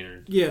campaign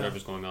or whatever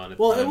was going on. At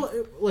the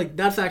time. Like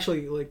that's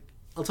actually like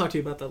I'll talk to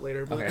you about that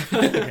later. But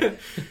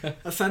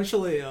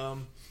essentially.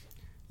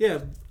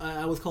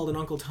 I was called an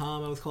Uncle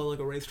Tom. I was called like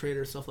a race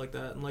traitor, stuff like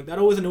that, and like that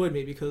always annoyed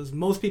me because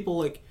most people,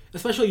 like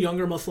especially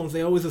younger Muslims,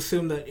 they always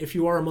assume that if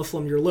you are a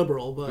Muslim, you're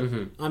liberal, but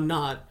I'm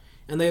not,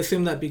 and they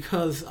assume that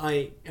because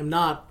I am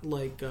not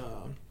like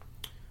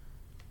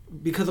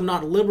because I'm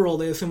not liberal,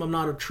 they assume I'm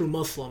not a true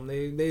Muslim.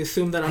 They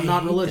assume that I'm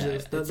not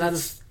religious.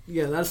 That's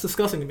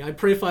disgusting to me. I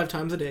pray 5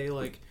 times a day,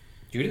 like.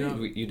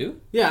 You do?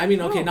 Yeah, I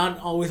mean, okay,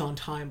 not always on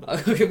time,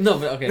 but...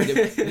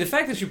 The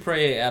fact that you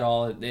pray at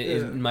all,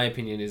 in my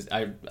opinion, is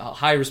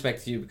high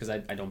respect to you because I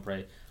don't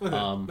pray. Okay.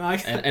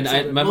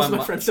 Most of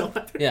my friends don't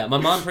either. Yeah, my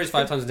mom prays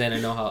 5 times a day, and I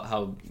know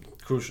how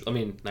crucial,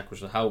 not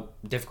crucial, how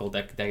difficult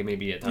that may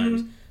be at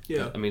times.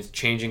 Yeah. I mean, it's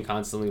changing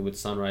constantly with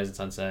sunrise and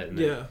sunset,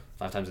 and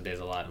 5 times a day is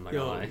a lot, I'm not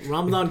gonna lie.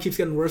 Ramadan keeps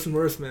getting worse and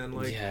worse, man.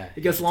 Like,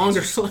 it gets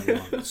longer. So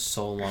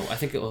long. I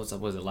think it was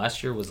it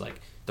last year was like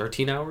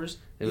 13 hours?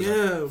 It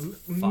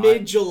was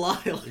mid-July.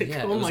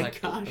 Oh my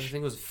gosh. I think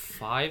it was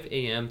 5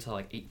 a.m. to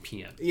like 8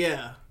 p.m.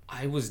 Yeah.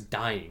 I was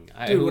dying.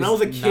 Dude, when I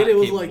was a kid, it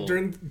was like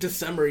during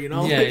December,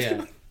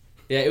 Yeah.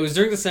 Yeah, it was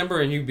during December,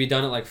 and you'd be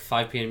done at like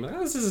 5 p.m. Like,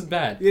 this is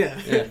bad.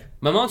 Yeah.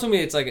 My mom told me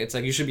it's like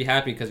you should be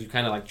happy because you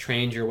kind of like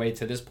trained your way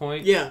to this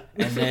point. Yeah.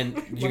 And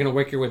then you're gonna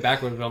work your way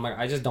backwards. But I'm like,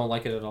 I just don't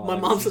like it at all. My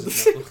mom said the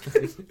same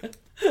thing.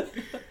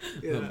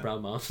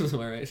 Brown mom, am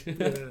I right?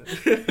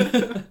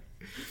 Yeah.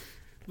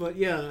 But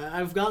yeah,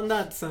 I've gotten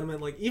that sentiment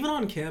like even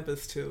on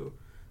campus too.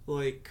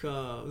 Like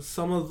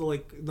some of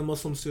the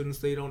Muslim students,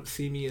 they don't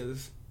see me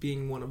as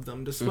being one of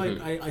them.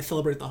 Despite I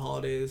celebrate the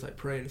holidays, I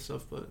pray and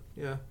stuff. But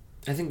yeah.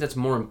 I think that's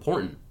more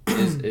important.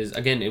 Is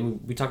again, and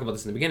we talked about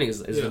this in the beginning.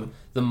 Is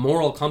the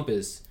moral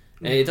compass,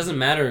 and it doesn't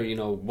matter,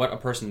 what a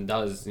person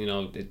does.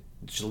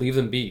 Just leave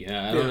them be.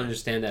 I don't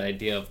understand that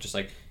idea of just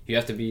like you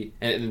have to be,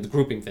 and the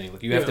grouping thing.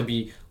 Like you have to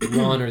be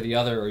one or the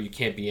other, or you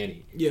can't be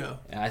any. Yeah,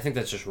 I think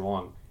that's just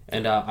wrong.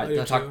 And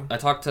I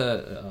talked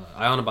to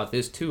Ion about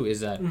this too. Is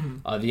that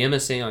the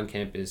MSA on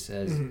campus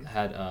has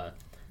had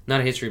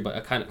not a history, but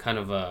a kind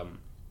of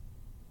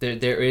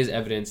there is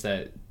evidence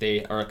that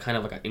they are kind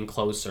of like an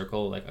enclosed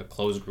circle, like a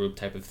closed group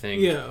type of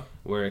thing. Yeah.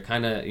 Where it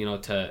kind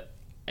of, to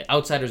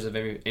outsiders of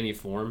any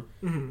form,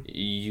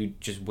 you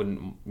just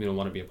wouldn't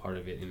want to be a part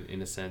of it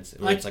in a sense.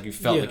 It's like you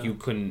felt like you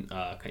couldn't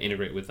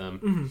integrate with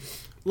them.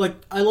 Like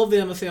I love the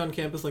MSA on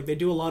campus. Like they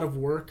do a lot of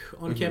work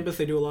on campus.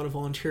 They do a lot of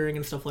volunteering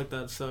and stuff like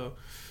that. So,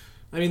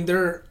 I mean,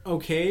 they're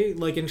okay.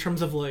 Like in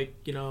terms of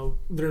like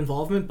their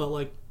involvement, but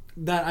like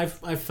that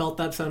I've felt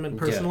that sentiment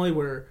personally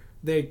where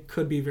they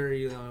could be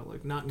very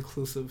like not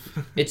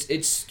inclusive.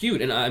 It's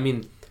skewed, and I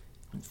mean,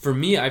 for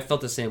me, I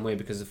felt the same way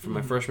because for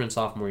my freshman and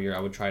sophomore year,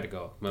 I would try to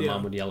go. My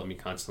mom would yell at me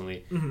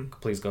constantly,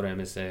 "Please go to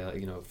MSA,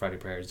 like, Friday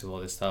prayers, do all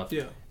this stuff."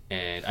 Yeah,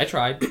 and I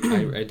tried,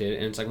 I did,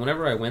 and it's like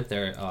whenever I went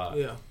there,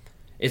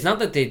 it's not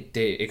that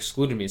they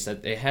excluded me; it's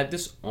that they had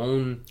this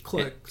own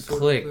clique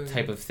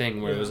type of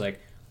thing where it was like.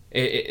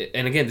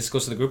 And again, this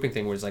goes to the grouping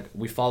thing where it's like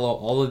we follow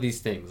all of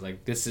these things.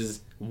 Like this is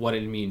what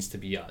it means to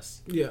be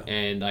us. Yeah.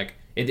 And like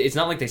it's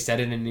not like they said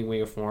it in any way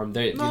or form.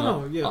 They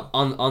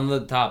on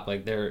the top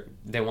like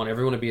they want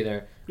everyone to be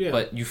there. Yeah.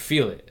 But you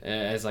feel it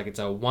as like it's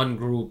a one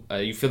group.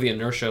 You feel the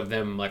inertia of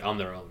them like on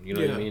their own. You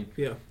know what I mean?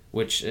 Yeah.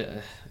 Which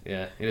it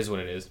is what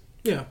it is.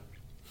 Yeah.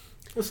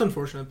 It's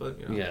unfortunate, but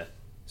yeah.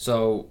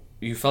 So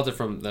you felt it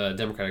from the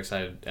Democratic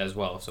side as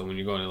well. So when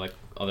you're going to like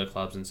other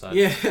clubs and such.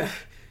 Yeah,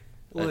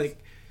 like,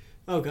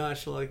 oh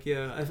gosh, like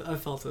yeah, I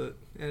felt it,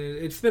 and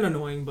it's been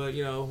annoying, but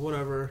you know,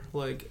 whatever.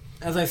 Like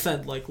as I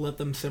said, like let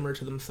them simmer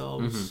to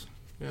themselves.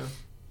 Mm-hmm. Yeah.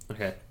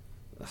 Okay.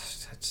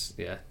 It's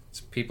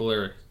people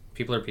are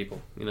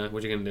people. You know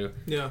what you gonna do.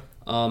 Yeah.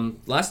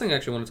 Last thing I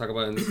actually want to talk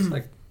about, and this is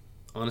like.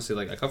 Honestly,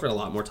 like I covered a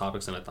lot more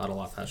topics than I thought, a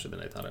lot faster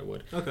than I thought I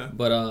would. Okay.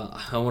 But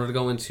I wanted to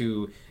go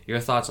into your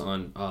thoughts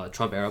on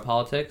Trump era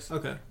politics.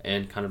 Okay.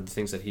 And kind of the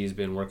things that he's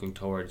been working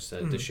towards,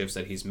 the shifts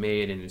that he's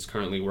made and is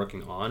currently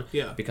working on.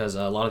 Yeah. Because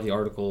a lot of the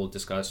article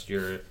discussed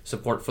your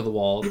support for the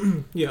wall.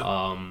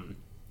 Yeah.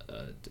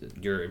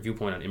 Your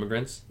viewpoint on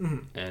immigrants,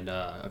 and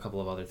a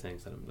couple of other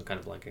things that I'm kind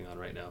of blanking on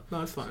right now. No,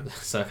 that's fine.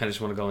 So I kind of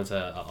just want to go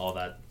into all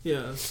that.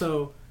 Yeah.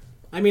 So,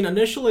 I mean,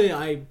 initially,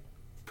 I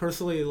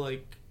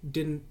personally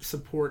didn't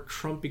support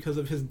Trump because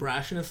of his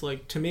brashness.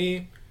 Like, to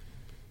me,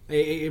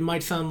 it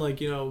might sound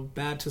like, you know,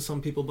 bad to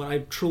some people, but I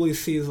truly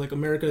see like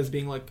America as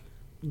being like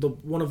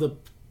one of the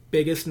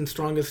biggest and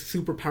strongest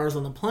superpowers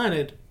on the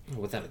planet.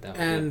 Without a doubt.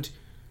 And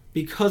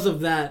because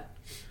of that,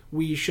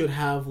 we should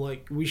have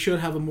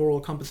a moral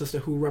compass as to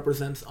who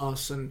represents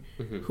us and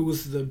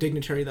who's the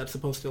dignitary that's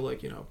supposed to,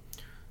 like, you know,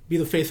 be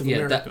the face of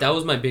America. That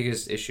was my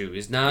biggest issue.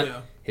 Is not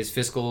his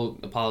fiscal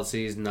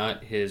policies,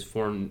 not his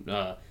foreign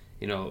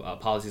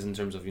policies in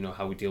terms of, you know,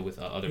 how we deal with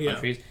other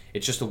countries.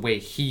 It's just the way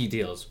he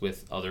deals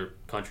with other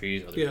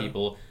countries, other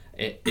people.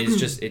 It's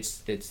just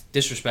it's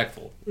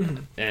disrespectful.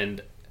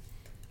 And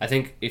I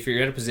think if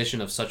you're in a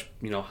position of such,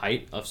 you know,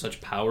 height, of such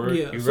power,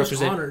 you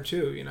represent honor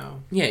too, you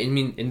know. Yeah, I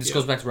mean, and this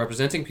goes back to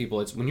representing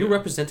people. It's when you're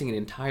representing an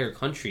entire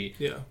country.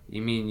 Yeah.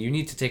 You mean you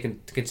need to take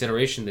into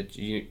consideration that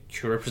you're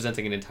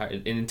representing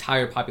an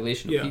entire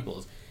population of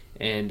peoples,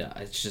 and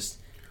it's just.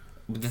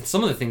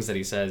 Some of the things that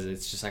he says,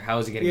 it's just like, how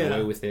is he getting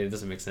away with it? It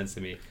doesn't make sense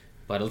to me.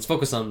 But let's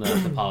focus on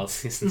the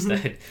policies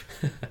instead.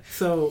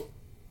 So,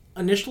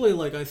 initially,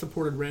 like, I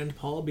supported Rand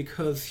Paul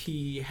because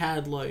he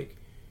had, like,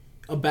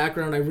 a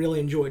background I really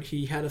enjoyed.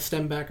 He had a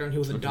STEM background. He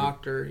was a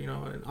doctor, you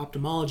know, an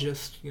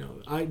ophthalmologist, you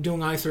know,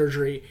 doing eye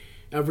surgery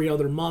every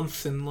other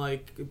month in,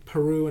 like,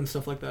 Peru and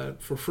stuff like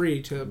that for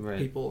free to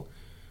people.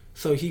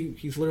 So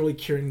he's literally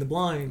curing the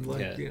blind,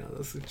 like, you know,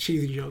 that's a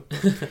cheesy joke.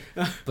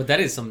 But that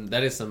is some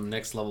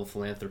next level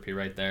philanthropy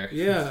right there.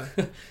 Yeah.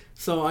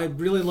 So I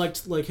really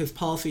liked, like, his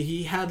policy.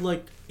 He had,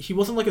 like, he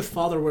wasn't like his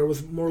father where it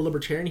was more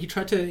libertarian. He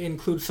tried to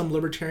include some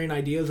libertarian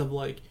ideas of,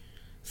 like,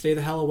 stay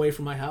the hell away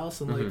from my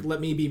house and, like,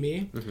 let me be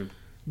me.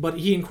 But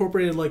he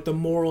incorporated, like, the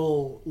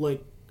moral,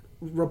 like,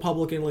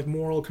 Republican, like,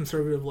 moral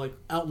conservative, like,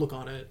 outlook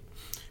on it,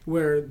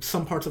 where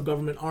some parts of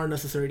government are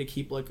necessary to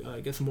keep, like,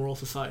 I guess, a moral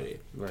society.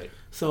 Right.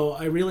 So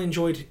I really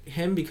enjoyed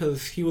him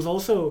because he was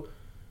also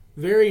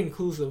very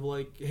inclusive.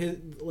 Like,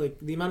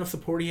 the amount of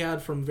support he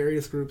had from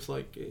various groups,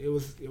 like, it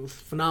was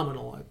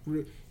phenomenal.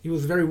 He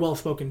was very well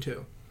spoken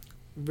to,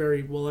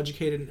 very well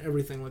educated and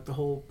everything, like the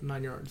whole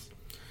 9 yards.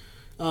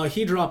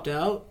 He dropped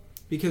out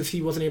because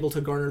he wasn't able to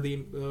garner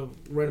the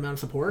right amount of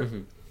support.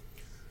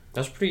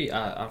 That's pretty.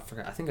 I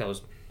forgot. I think that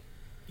was.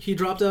 He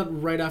dropped out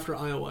right after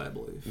Iowa, I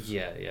believe.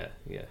 Yeah,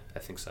 I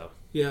think so.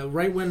 Yeah,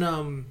 right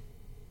when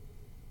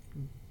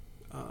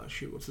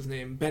what's his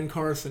name? Ben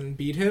Carson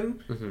beat him.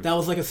 That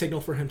was like a signal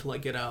for him to,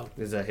 like, get out.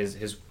 Is that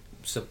his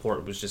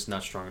support was just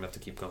not strong enough to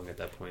keep going at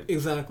that point?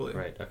 Exactly.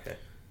 Right. Okay.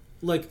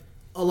 Like,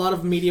 a lot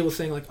of media was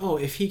saying, like, oh,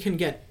 if he can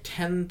get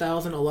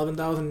 10,000,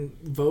 11,000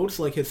 votes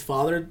like his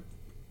father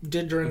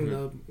did during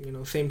the, you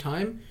know, same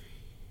time,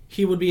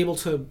 he would be able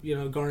to, you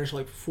know, garnish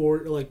like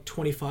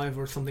 25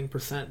 or something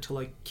 % to,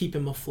 like, keep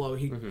him afloat.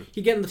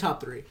 He'd get in the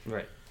top 3.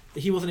 Right.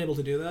 He wasn't able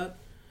to do that.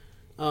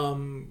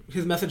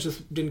 His message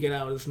just didn't get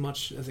out as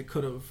much as it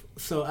could have.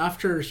 So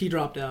after he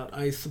dropped out,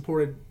 I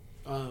supported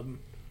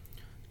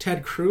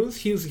Ted Cruz.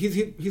 He's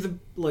a,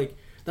 like,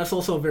 that's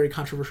also a very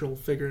controversial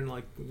figure in,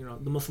 like, you know,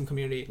 the Muslim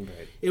community.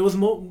 Right. It was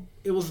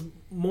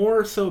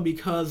more so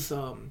because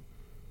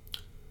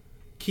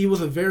he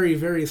was a very,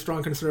 very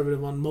strong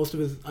conservative on most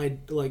of his,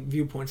 like,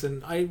 viewpoints,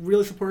 and I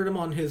really supported him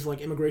on his, like,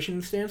 immigration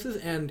stances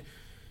and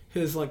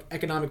his, like,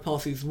 economic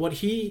policies. What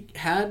he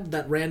had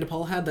that Rand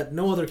Paul had that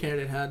no other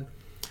candidate had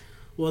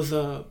was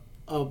a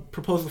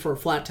proposal for a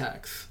flat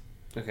tax.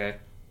 Okay.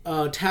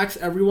 Tax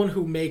everyone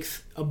who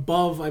makes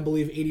above, I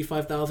believe,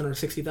 $85,000 or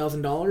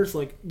 $60,000,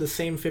 like, the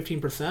same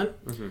 15%,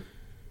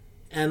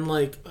 and,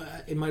 like,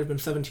 it might have been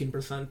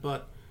 17%,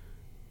 but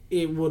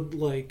it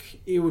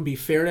would be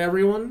fair to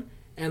everyone.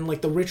 And,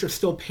 like, the rich are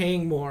still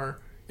paying more,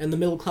 and the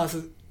middle class,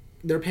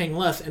 they're paying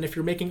less. And if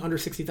you're making under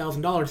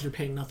 $60,000, you're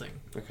paying nothing.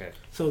 Okay.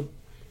 So,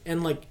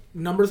 and, like,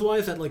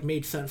 numbers-wise, that, like,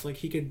 made sense. Like,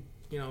 he could,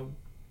 you know,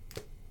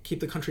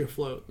 keep the country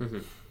afloat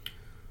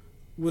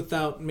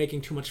without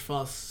making too much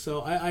fuss.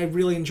 So I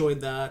really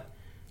enjoyed that.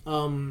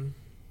 And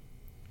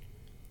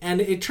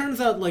it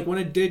turns out, like, when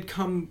it did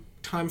come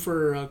time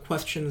for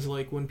questions,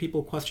 like, when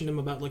people questioned him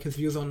about, like, his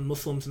views on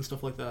Muslims and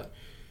stuff like that,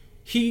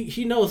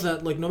 he knows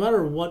that, like, no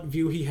matter what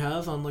view he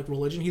has on, like,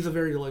 religion, he's a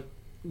very, like,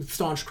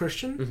 staunch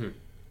Christian.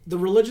 The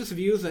religious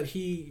views that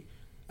he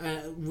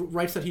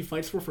rights that he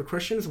fights for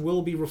Christians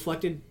will be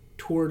reflected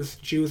towards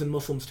Jews and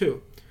Muslims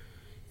too.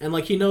 And,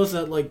 like, he knows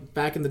that, like,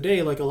 back in the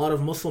day, like, a lot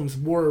of Muslims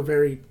were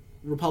very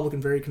Republican,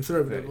 very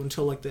conservative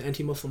until, like, the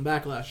anti-Muslim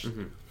backlash.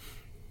 Mm-hmm.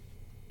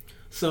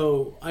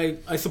 So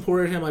I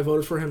supported him. I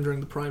voted for him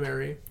during the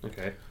primary.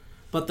 Okay.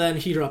 But then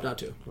he dropped out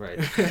too. Right.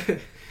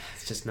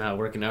 It's just not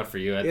working out for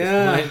you at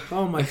this point.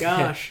 Oh my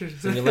gosh.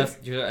 So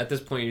at this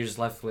point, you're just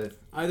left with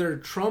either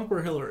Trump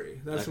or Hillary.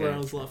 That's where I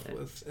was left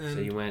with. And so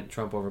you went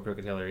Trump over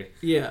crooked Hillary.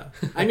 Yeah.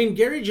 I mean,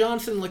 Gary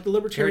Johnson, like the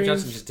Libertarians. Gary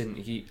Johnson just didn't.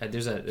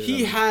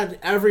 He had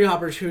every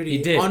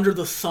opportunity under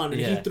the sun,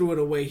 and he threw it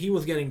away. He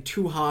was getting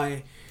too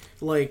high.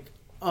 Like,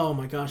 oh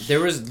my gosh. There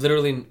was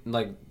literally,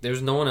 like,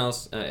 there's no one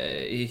else.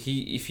 If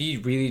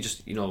he really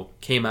just,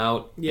 came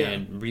out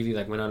and really,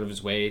 like, went out of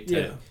his way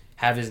to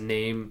have his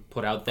name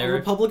put out there. A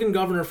Republican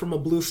governor from a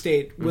blue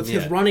state with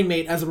his running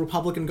mate as a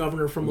Republican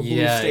governor from a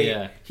blue state.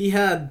 Yeah. He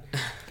had...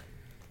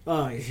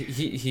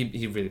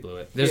 He really blew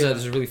it. There's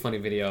a really funny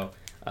video.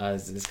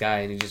 This guy,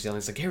 and he's just yelling,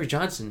 it's like, Gary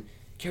Johnson,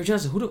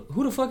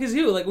 who the fuck is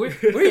you? Like,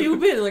 where you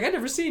been? Like, I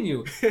never seen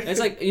you. And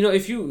it's like,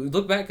 if you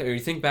look back or you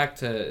think back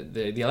to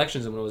the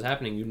elections and when it was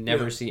happening, you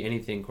never see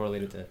anything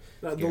correlated to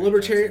the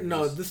Libertarian.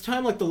 No, this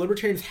time, like, the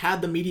Libertarians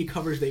had the media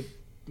coverage they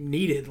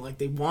needed, like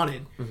they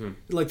wanted. Mm-hmm.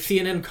 Like,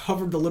 CNN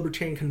covered the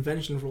Libertarian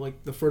convention for,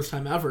 like, the first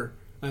time ever,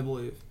 I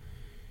believe.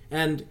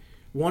 And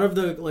one of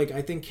the, like,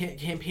 I think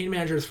campaign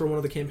managers for one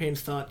of the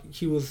campaigns thought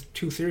he was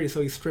too serious,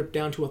 so he stripped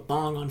down to a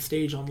thong on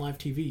stage on live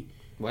TV.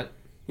 What?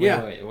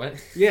 Wait, what?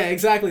 Yeah,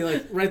 exactly.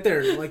 Like, right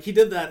there. Like, he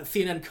did that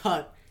CNN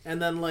cut,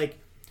 and then, like,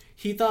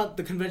 he thought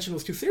the convention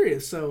was too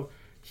serious, so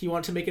he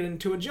wanted to make it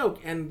into a joke,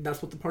 and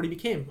that's what the party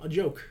became, a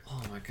joke.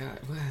 Oh my god.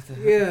 What the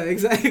hell? Yeah,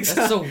 exactly.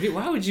 That's so weird.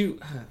 Why would you...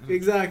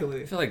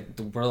 Exactly. I feel like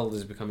the world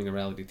is becoming a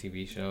reality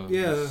TV show.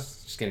 Yeah.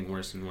 It's just getting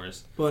worse and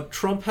worse. But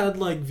Trump had,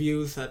 like,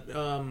 views that,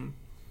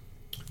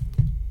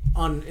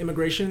 on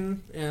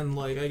immigration and,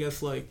 like, I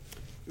guess, like,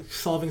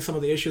 solving some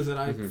of the issues that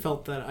I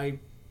felt that I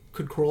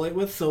could correlate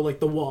with. So, like,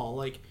 the wall.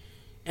 Like,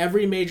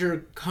 every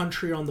major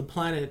country on the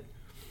planet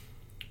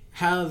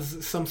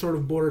has some sort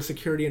of border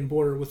security and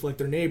border with, like,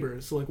 their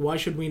neighbors. So, like, why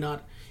should we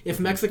not... If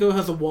Mexico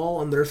has a wall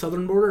on their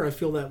southern border, I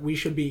feel that we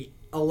should be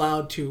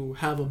allowed to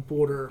have a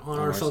border on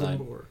our southern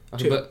border,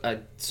 too. But,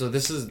 I'm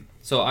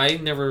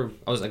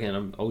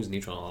always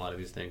neutral on a lot of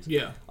these things.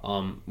 Yeah.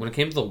 When it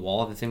came to the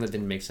wall, the thing that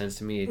didn't make sense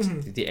to me, it's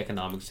the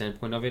economic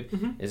standpoint of it,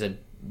 is that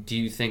do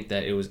you think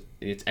that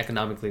it's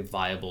economically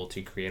viable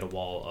to create a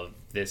wall of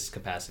this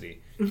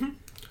capacity? Mm-hmm.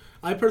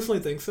 I personally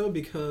think so,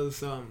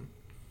 because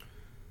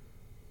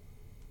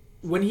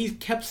when he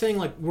kept saying,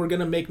 like, we're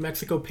going to make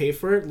Mexico pay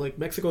for it, like,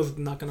 Mexico's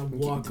not going to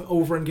walk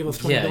over and give us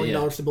 $20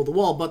 billion to build a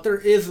wall, but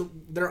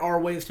there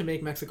are ways to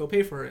make Mexico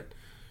pay for it.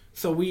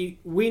 So we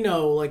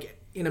know, like,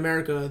 in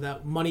America,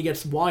 that money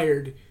gets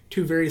wired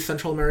to various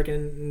Central American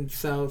and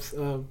South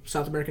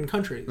American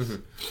countries.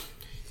 Mm-hmm.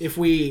 If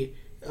we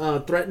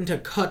threaten to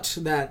cut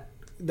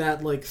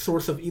that like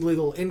source of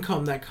illegal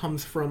income that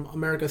comes from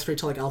America straight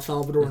to, like, El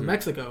Salvador and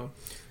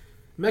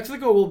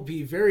Mexico will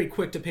be very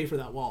quick to pay for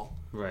that wall.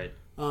 Right.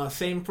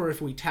 Same for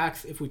if we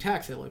tax it.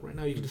 Like, right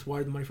now, you can just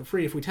wire the money for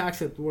free. If we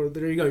tax it, well,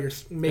 there you go. You're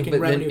making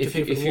revenue to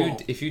pay for the wall.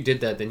 If you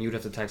did that, then you'd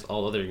have to tax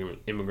all other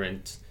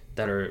immigrants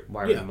that are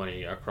wiring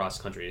money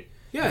across country.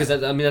 Yeah, because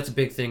that's a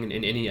big thing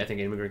in any, I think,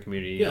 immigrant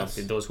community. Yes.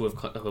 Those who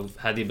have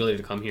had the ability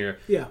to come here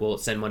will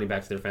send money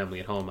back to their family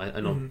at home. I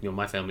know,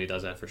 my family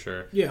does that for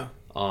sure. Yeah.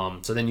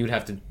 So then you'd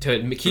have to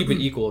keep it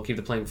equal, keep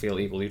the playing field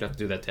equal. You'd have to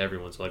do that to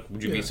everyone. So, like,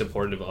 would you be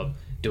supportive of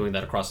doing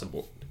that across the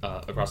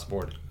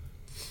board?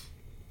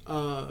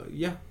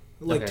 Yeah.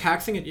 Like,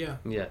 taxing it, yeah.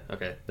 Yeah,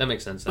 okay. That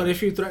makes sense. But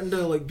if you threaten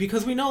to, like...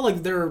 Because we know, like,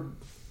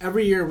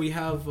 every year we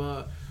have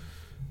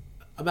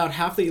about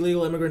half the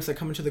illegal immigrants that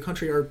come into the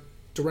country are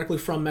directly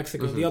from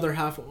Mexico. Mm-hmm. The other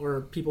half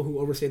are people who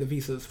overstay the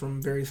visas from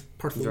various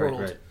parts of the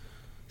world. Right.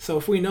 So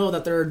if we know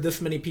that there are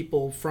this many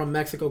people from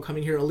Mexico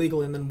coming here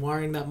illegally and then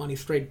wiring that money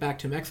straight back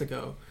to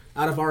Mexico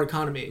out of our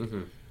economy,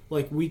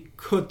 like, we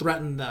could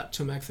threaten that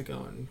to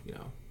Mexico, and,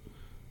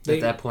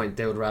 at that point,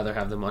 they would rather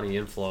have the money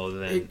inflow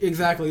than...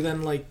 Exactly.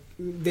 Then, like,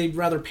 they'd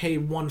rather pay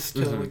once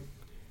to like,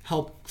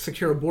 help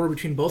secure a border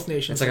between both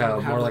nations. It's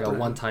like more like a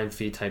one-time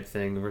fee type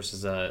thing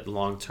versus a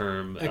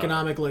long-term...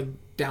 economic, like,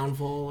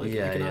 downfall, like,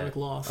 economic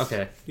loss.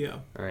 Okay. Yeah.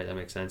 All right, that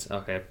makes sense.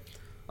 Okay.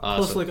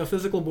 Plus, like, a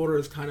physical border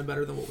is kind of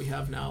better than what we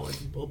have now. Like,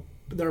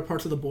 there are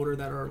parts of the border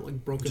that are,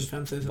 like, broken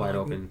fences. Wide and,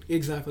 like, open.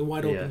 Exactly,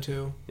 wide open,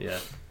 too. Yeah.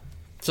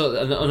 So,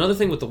 another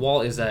thing with the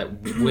wall is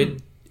that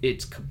with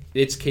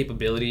its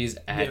capabilities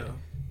at...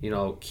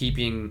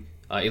 keeping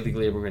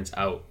illegal immigrants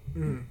out.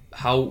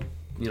 How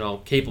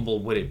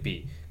capable would it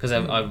be? Because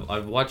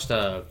I've watched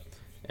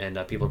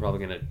and people are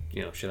probably gonna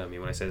shit on me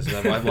when I say this.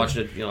 I've watched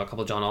a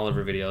couple of John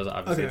Oliver videos.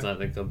 Obviously, it's not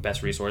like the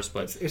best resource,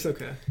 but it's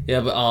okay.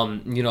 Yeah, but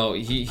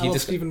he I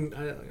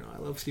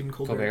love Stephen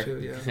Colbert too.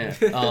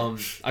 Yeah.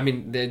 I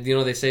mean,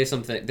 they say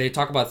something. They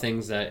talk about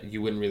things that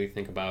you wouldn't really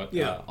think about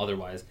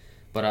otherwise.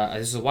 But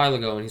this is a while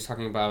ago, and he's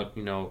talking about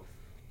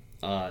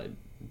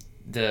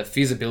the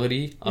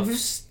feasibility of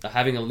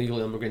having illegal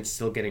immigrants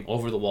still getting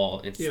over the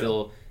wall and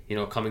still,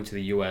 coming to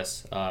the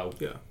U.S.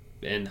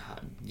 and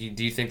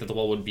do you think that the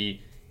wall would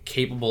be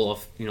capable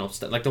of, you know,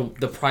 like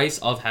the price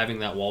of having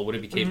that wall, would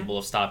it be capable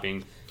of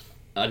stopping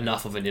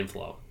enough of an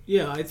inflow?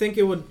 Yeah, I think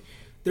it would.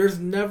 There's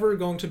never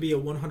going to be a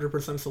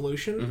 100%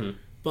 solution,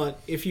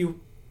 but if you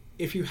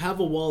have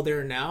a wall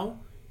there now,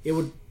 it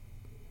would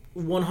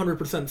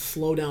 100%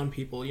 slow down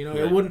people. You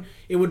know,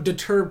 it would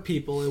deter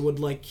people. It would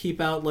like keep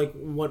out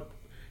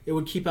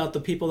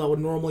the people that would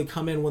normally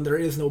come in when there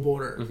is no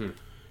border.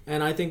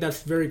 And I think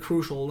that's very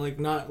crucial. Like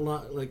not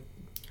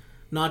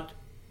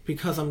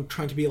because I'm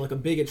trying to be like a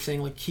bigot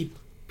saying like keep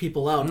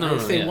people out. I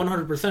say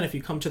 100% if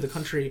you come to the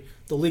country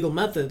the legal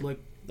method, like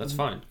that's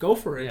fine. Go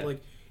for it. Yeah.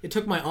 Like it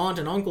took my aunt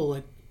and uncle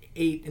like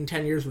 8 and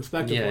 10 years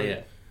respectively.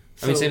 Yeah.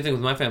 So, I mean, same thing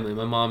with my family.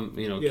 My mom,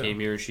 you know, came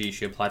here.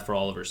 She applied for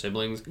all of her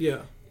siblings. Yeah.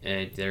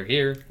 And they're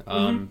here.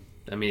 I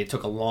mean, it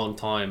took a long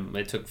time.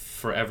 It took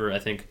forever, I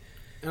think.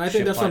 And I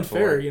think that's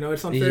unfair. You know,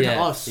 it's unfair to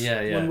us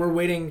when we're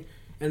waiting,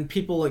 and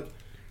people are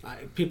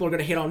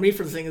gonna hate on me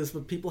for saying this,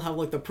 but people have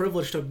like the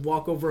privilege to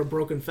walk over a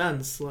broken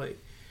fence. Like,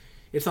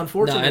 it's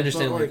unfortunate. No, I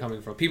understand where you're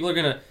coming from. People are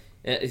gonna.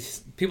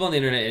 People on the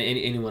internet and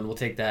anyone will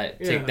take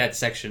that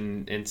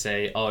section and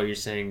say, "Oh, you're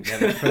saying they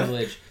have the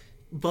privilege."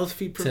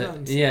 BuzzFeed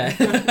prevents. Yeah.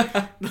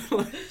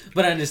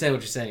 But I understand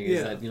what you're saying.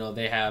 Is that, you know,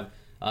 they have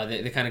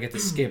they kind of get to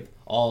skip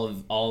all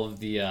of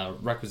the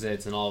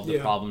requisites and all of the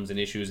problems and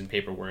issues and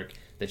paperwork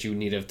that you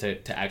need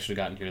to actually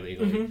gotten here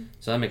legally.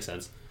 So that makes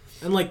sense.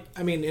 And like,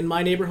 I mean, in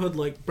my neighborhood,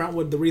 like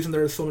Brentwood, the reason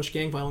there is so much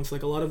gang violence,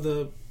 like a lot of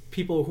the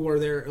people who are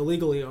there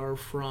illegally are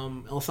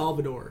from El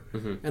Salvador,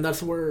 and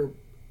that's where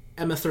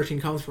MS-13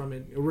 comes from.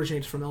 It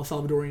originates from El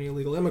Salvadorian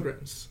illegal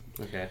immigrants.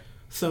 Okay.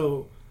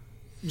 So,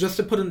 just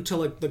to put into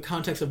like the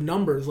context of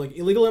numbers, like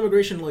illegal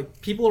immigration,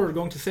 like people are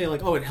going to say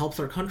like, oh, it helps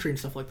our country and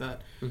stuff like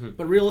that.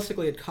 But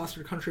realistically, it costs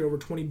our country over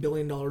 $20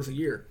 billion a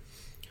year.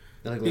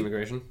 Illegal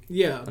immigration?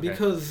 Yeah, okay.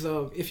 Because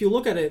if you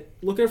look at it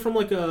from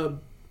like a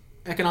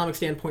economic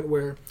standpoint,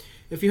 where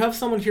if you have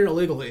someone here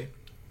illegally,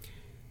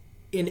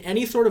 in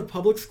any sort of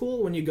public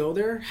school, when you go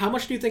there, how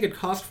much do you think it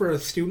costs for a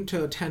student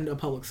to attend a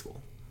public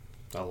school?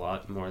 A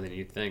lot more than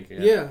you'd think.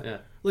 Yeah.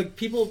 Like,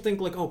 people think,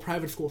 like, oh,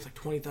 private school is, like,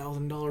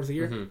 $20,000 a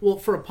year. Well,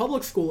 for a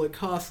public school, it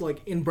costs,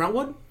 like, in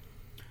Brentwood,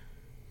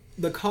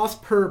 the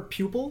cost per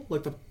pupil,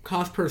 like, the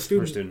cost per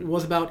student.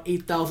 Was about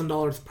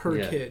 $8,000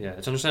 per kid. Yeah,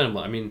 it's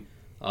understandable. I mean,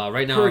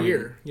 right now... Per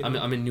year.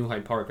 I'm in New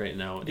Hyde Park right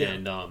now,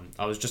 and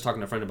I was just talking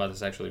to a friend about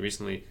this, actually,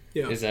 recently,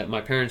 is that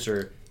my parents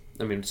are...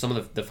 I mean, some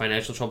of the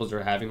financial troubles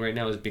they're having right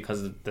now is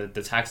because of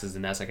the taxes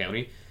in Nassau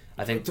County.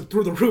 I think it's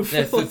through the roof.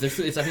 I think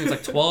it's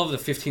like $12,000 to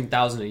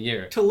 $15,000 a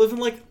year to live in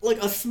like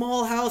a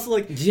small house.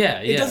 Like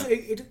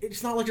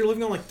it's not like you're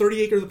living on like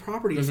 30 acres of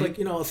property. It's like,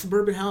 you know, a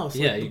suburban house.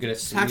 Yeah, like, you get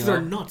taxes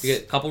are nuts. You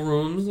get a couple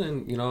rooms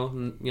and you know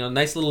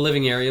nice little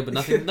living area, but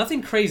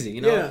nothing crazy.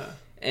 You know,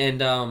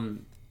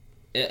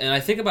 and I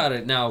think about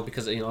it now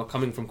because, you know,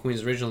 coming from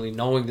Queens originally,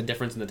 knowing the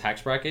difference in the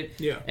tax bracket,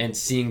 and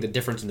seeing the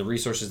difference in the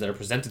resources that are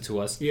presented to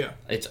us,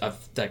 it's a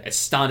like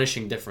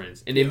astonishing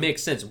difference, and it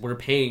makes sense. We're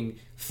paying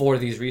for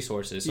these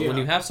resources, so when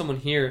you have someone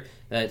here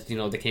that, you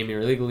know, they came here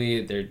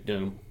illegally, they're,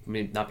 you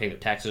know, not paying their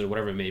taxes or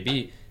whatever it may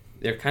be,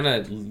 they're kind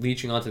of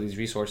leeching onto these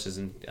resources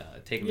and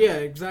taking them. Yeah,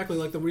 exactly.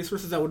 Like the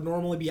resources that would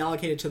normally be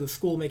allocated to the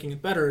school, making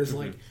it better, is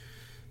like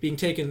being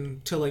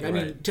taken to like I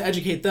mean to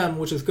educate them,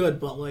 which is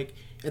good, but like.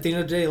 At the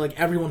end of the day, like,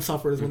 everyone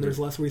suffers when there's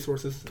less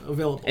resources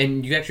available.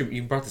 And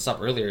you brought this up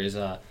earlier, is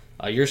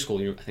your school,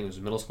 I think it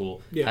was middle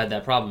school, had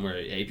that problem where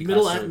AP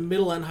middle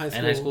and high school.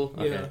 And high school?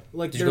 Okay. Yeah.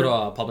 Like, did you go to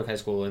a public high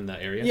school in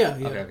that area? Yeah.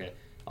 Okay.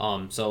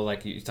 So,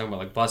 like, you're talking about,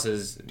 like,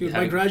 buses. Dude,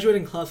 my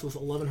graduating class was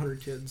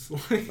 1,100 kids.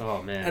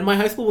 Oh, man. And my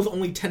high school was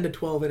only 10 to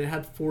 12, and it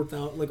had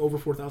over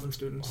 4,000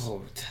 students.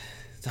 Oh,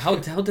 so how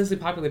densely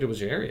populated was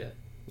your area?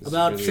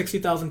 About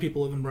 60,000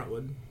 people live in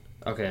Brentwood.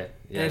 Okay.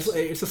 Yeah. And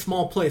it's a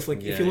small place.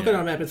 Like, if you look at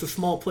our map, it's a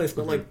small place,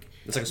 but like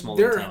it's like a small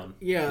little town.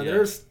 Yeah,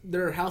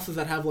 there are houses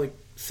that have like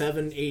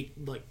 7,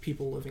 8 like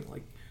people living,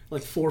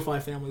 like 4 or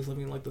 5 families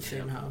living in like the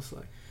same house.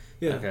 Like,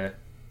 yeah. Okay.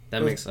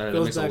 That makes a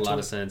lot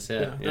of sense.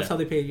 Yeah. That's how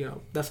they pay. You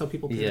know, that's how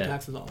people pay their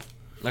taxes off.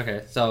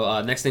 Okay.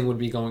 So next thing would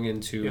be going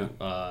into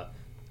I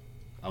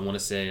want to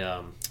say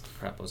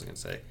crap. What was I gonna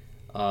say?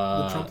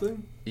 The Trump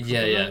thing.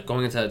 Yeah.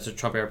 Going into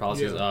Trump era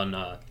policies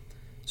on.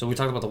 So we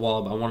talked about the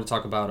wall, but I want to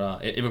talk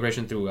about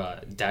immigration through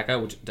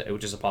DACA,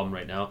 which is a problem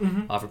right now.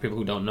 For people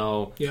who don't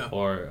know,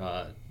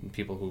 or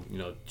people who, you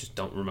know, just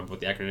don't remember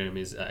what the acronym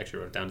is. I actually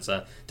wrote it down. It's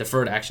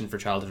Deferred Action for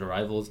Childhood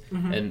Arrivals,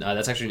 and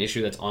that's actually an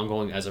issue that's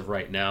ongoing as of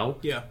right now.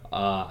 Yeah.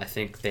 I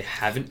think they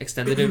haven't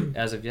extended it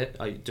as of yet.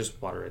 Just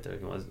water right there.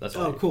 That's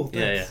right. Oh, cool.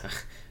 Thanks. Yeah.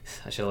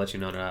 I should have let you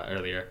know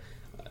earlier.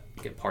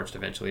 Get parched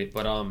eventually,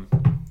 but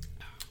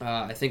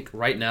I think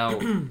right now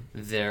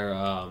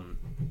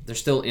they're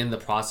still in the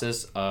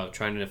process of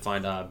trying to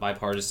find a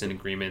bipartisan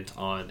agreement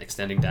on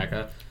extending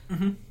DACA.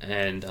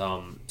 And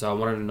so I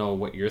wanted to know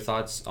what your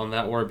thoughts on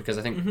that were, because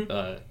I think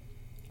I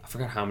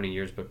forgot how many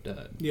years, but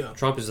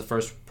Trump is the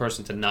first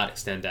person to not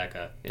extend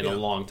DACA in a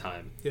long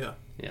time. Yeah,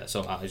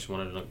 so I just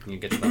wanted to know, can you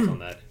get your thoughts on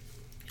that?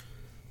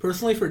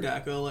 Personally, for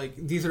DACA, like,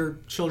 these are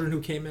children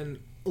who came in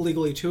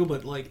illegally too,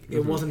 but like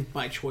it wasn't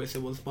by choice.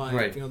 It was by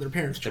their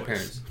parents' choice. Their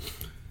parents.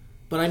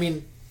 But I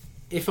mean,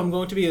 if I'm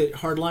going to be a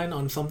hardline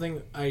on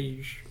something,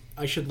 I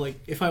should like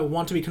if I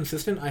want to be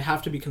consistent, I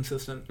have to be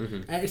consistent.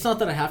 It's not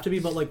that I have to be,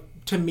 but like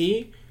to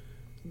me,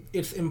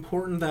 it's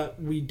important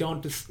that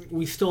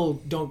we still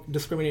don't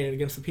discriminate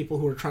against the people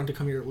who are trying to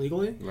come here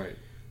illegally. Right.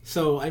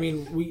 So I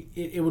mean,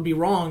 it would be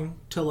wrong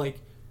to like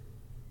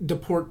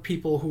deport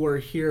people who are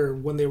here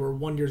when they were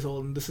 1 year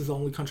old and this is the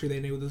only country they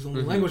knew, this is the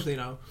only language they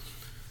know.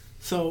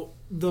 So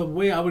the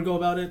way I would go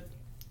about it,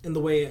 and the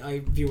way I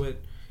view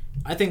it,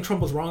 I think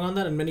Trump was wrong on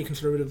that, and many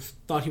conservatives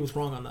thought he was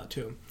wrong on that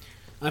too.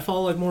 I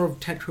follow like more of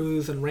Ted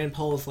Cruz and Rand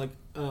Paul's like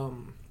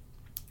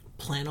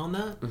plan on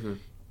that.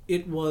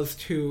 It was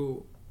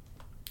to,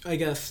 I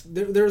guess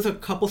there's a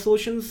couple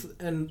solutions,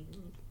 and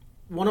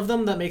one of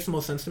them that makes the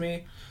most sense to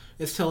me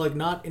is to like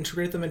not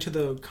integrate them into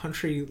the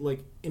country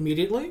like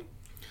immediately,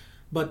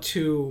 but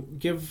to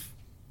give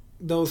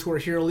those who are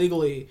here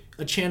illegally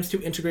a chance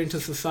to integrate into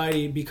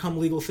society, become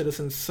legal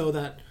citizens, so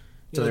that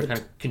they're kind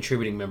of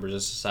contributing members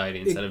of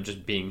society instead of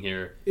just being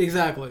here.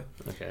 Exactly.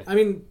 Okay. I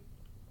mean,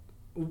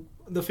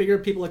 the figure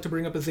people like to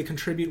bring up is they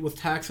contribute with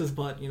taxes,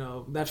 but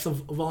that's a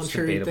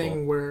voluntary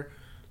thing where.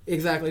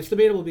 Exactly. It's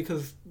debatable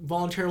because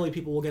voluntarily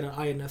people will get an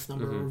INS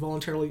number, or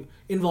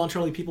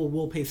involuntarily people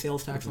will pay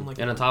sales tax on like.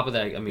 And on top of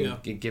that, I mean,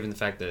 given the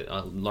fact that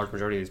a large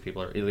majority of these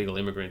people are illegal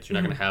immigrants, you're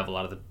not going to have a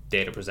lot of the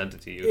data presented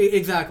to you.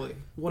 Exactly,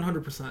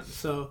 100%.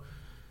 So,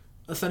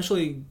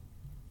 essentially,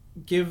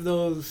 give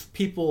those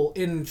people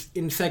in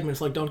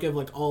segments, like don't give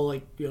like all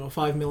like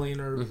 5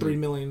 million or 3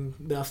 million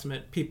the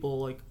estimate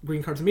people like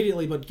green cards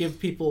immediately, but give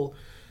people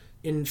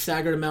in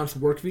staggered amounts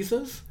work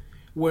visas.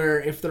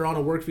 Where if they're on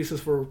a work visa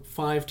for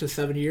 5 to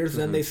 7 years,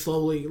 then they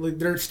slowly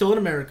they're still in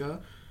America,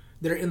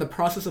 they're in the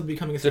process of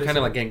becoming a citizen. They're kind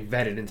of like getting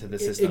vetted into the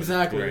system.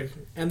 Exactly, right.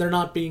 And they're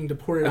not being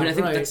deported. I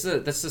think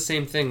that's the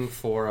same thing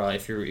for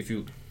if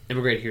you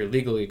immigrate here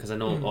legally, because I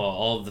know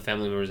all of the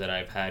family members that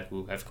I've had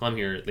who have come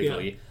here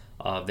legally,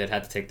 they've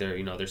had to take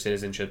their their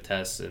citizenship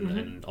tests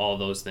and all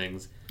those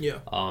things. Yeah.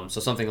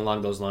 So something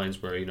along those lines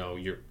where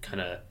you're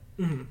kind of.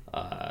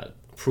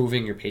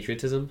 Proving your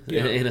patriotism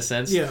in a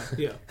sense. Yeah.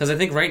 Because I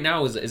think right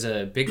now is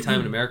a big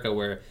time in America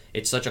where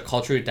it's such a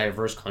culturally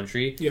diverse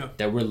country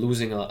that we're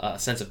losing a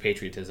sense of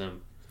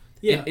patriotism.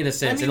 Yeah. In a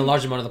sense, in a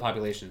large amount of the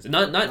populations.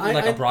 Not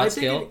like a broad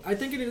scale. I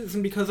think it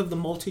isn't because of the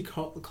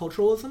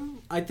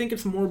multiculturalism. I think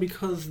it's more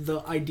because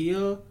the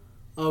idea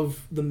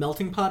of the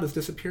melting pot is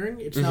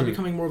disappearing. It's now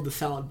becoming more of the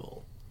salad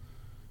bowl.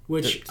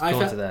 Which I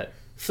found to that.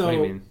 So, what do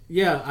you mean?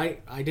 Yeah,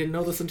 I didn't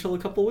know this until a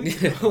couple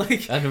weeks ago.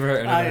 Like, I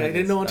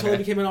didn't know until it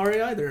became an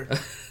RA either.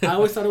 I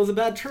always thought it was a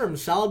bad term.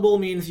 Salad bowl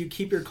means you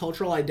keep your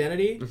cultural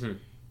identity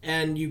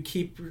and you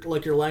keep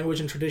like your language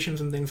and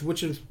traditions and things,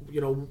 which is,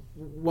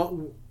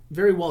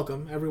 very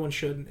welcome. Everyone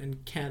should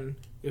and can,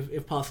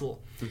 if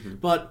possible.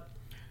 But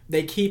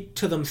they keep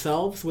to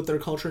themselves with their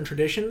culture and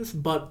traditions,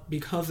 but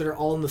because they're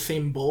all in the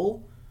same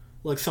bowl,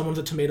 like someone's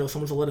a tomato,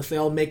 someone's a lettuce, they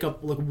all make up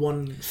like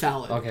one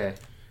salad. Okay.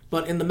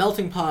 But in the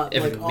melting pot,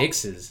 everything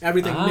mixes.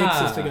 Everything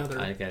mixes together.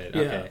 I get it.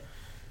 Yeah. Okay.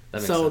 That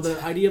makes sense.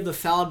 The idea of the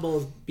salad bowl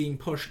is being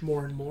pushed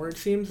more and more, it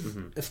seems,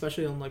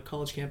 especially on like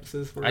college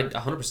campuses. I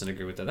 100%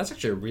 agree with that. That's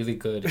actually a really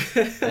good.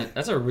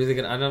 That's a really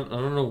good. I don't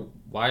know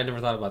why I never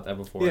thought about that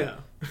before. Yeah.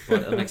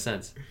 But it makes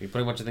sense. You're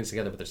putting a bunch of things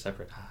together, but they're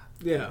separate.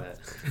 Yeah.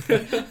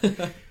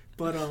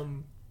 But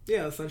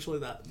essentially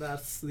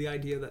that's the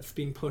idea that's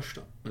being pushed.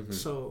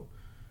 So,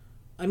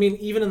 I mean,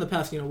 even in the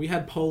past, we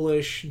had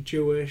Polish,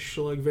 Jewish,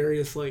 like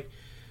various like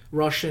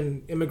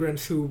Russian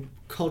immigrants who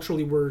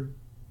culturally were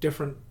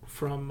different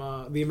from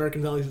the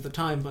American values at the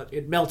time, but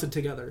it melted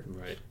together.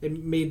 Right.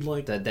 It made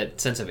like that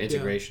sense of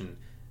integration,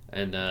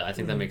 and I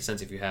think that makes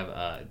sense if you have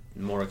a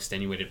more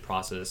extenuated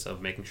process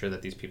of making sure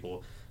that these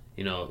people,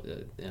 and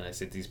I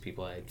say these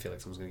people, I feel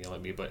like someone's gonna yell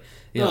at me, but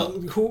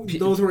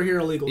those who are here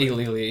illegally.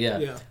 Illegally,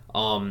 yeah.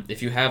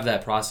 If you have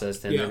that process,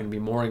 then they're gonna be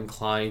more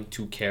inclined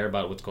to care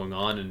about what's going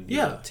on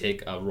and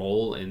take a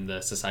role in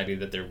the society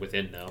that they're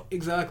within now.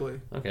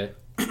 Exactly. Okay.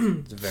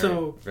 It's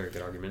a very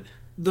good argument.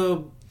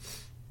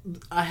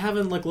 I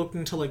haven't looked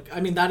into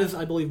that is,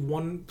 I believe,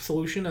 one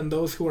solution, and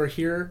those who are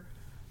here,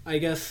 I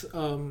guess,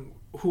 who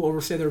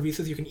overstay their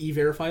visas, you can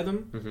e-verify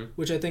them,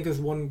 which I think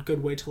is one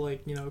good way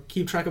to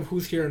keep track of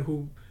who's here and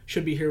who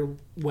should be here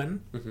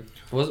when.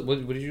 What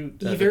did you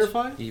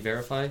e-verify?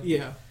 E-verify?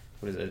 Yeah.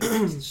 What is it?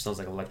 It just sounds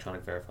like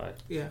electronic verify.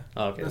 Yeah.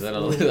 Oh, okay. Is that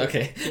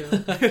okay?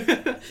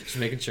 Yeah. Just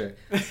making sure.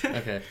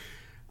 Okay.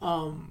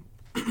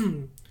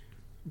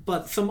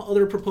 But some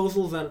other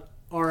proposals that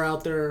are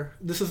out there.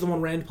 This is the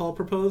one Rand Paul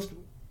proposed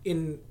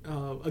in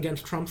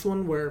against Trump's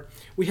one, where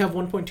we have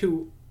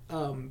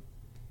 1.2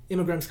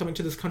 immigrants coming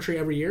to this country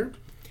every year.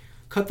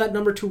 Cut that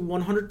number to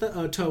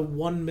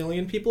 1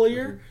 million people a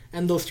year,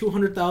 and those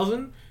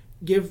 200,000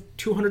 give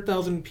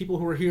 200,000 people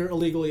who are here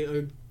illegally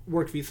a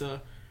work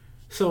visa.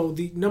 So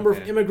the number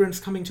of immigrants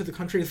coming to the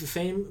country is the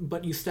same,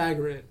 but you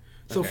stagger it.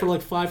 So for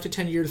 5 to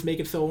 10 years, make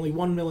it so only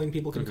 1 million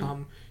people can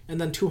come, and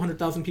then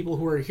 200,000 people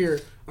who are here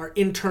are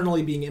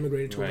internally being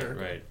immigrated to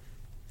America. Right.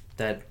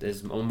 that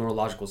is a more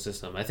logical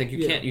system. I think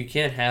you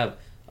can't have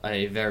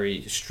a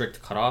very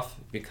strict cutoff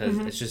because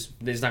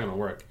it's not going to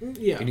work.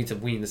 Yeah. You need to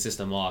wean the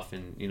system off,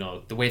 and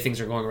the way things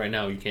are going right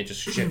now, you can't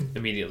just shift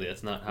immediately.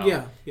 That's not how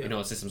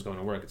a system's going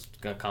to work. It's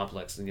got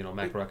complex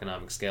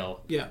macroeconomic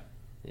scale. Yeah.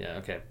 Yeah.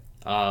 Okay.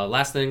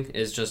 Last thing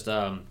is just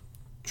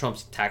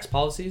Trump's tax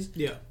policies.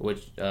 Yeah.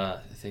 Which I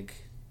think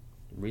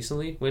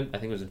recently I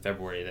think it was in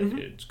February that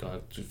it's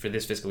going for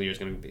this fiscal year is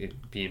going to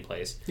be in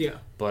place. Yeah.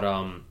 But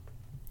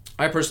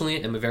I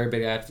personally am a very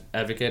big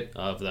advocate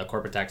of the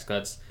corporate tax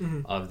cuts,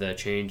 of the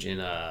change in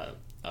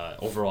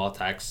overall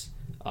tax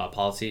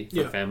policy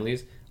for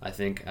families. I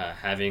think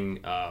having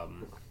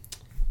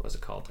what's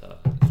it called?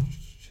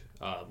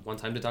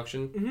 One-time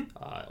deduction.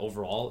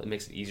 Overall, it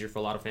makes it easier for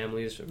a lot of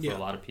families, for a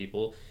lot of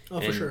people. Oh,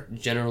 and for sure.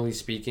 Generally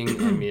speaking,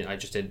 I mean, I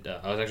just did.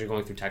 I was actually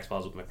going through tax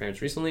files with my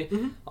parents recently.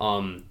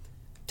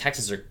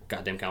 Taxes are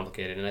goddamn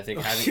complicated, and I think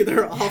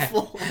they're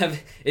awful.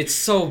 It's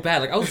so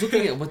bad. Like I was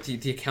looking at what the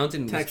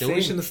accountant was doing.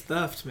 Taxation is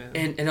theft,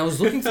 man. And I was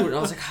looking through it, and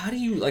I was like, how do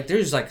you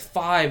there's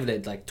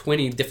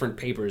 20 different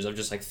papers of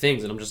just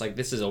things, and I'm just like,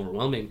 this is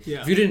overwhelming.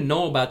 Yeah. If you didn't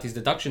know about these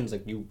deductions,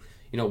 you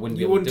wouldn't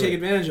be able to do take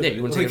advantage of it. Yeah,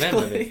 you wouldn't take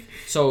advantage of it.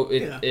 So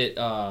it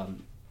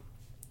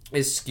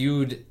is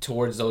skewed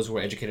towards those who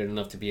are educated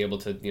enough to be able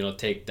to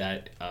take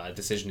that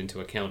decision into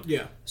account.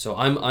 Yeah. So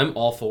I'm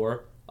all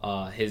for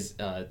his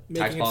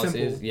tax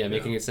policies,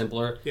 making it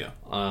simpler. Yeah.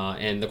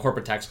 And the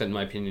corporate tax cut, in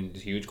my opinion,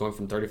 is huge, going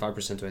from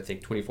 35% to I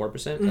think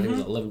 24%. I think it was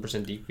an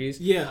 11% decrease.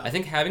 Yeah. I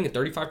think having a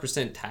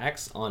 35%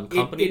 tax on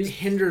companies it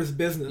hinders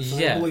business.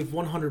 I believe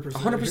 100%.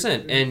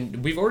 100%.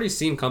 And we've already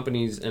seen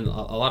companies, and a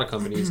lot of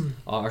companies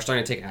are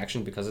starting to take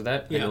action because of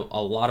that. I know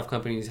a lot of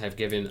companies have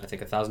given I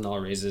think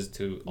 $1,000 raises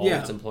to all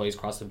its employees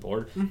across the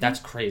board. That's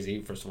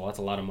crazy. First of all, that's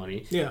a lot of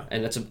money. Yeah.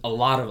 And that's a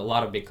lot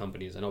of big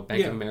companies. I know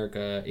Bank of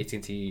America,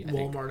 AT&T,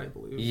 Walmart, I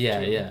believe.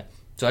 Yeah.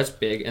 So that's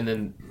big. And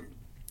then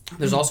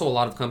there's also a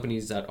lot of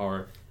companies that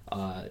are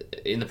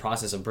in the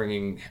process of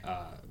bringing,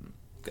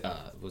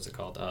 what's it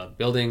called,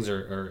 buildings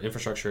or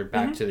infrastructure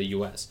back to the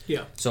U.S.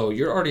 Yeah. So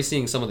you're already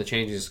seeing some of the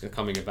changes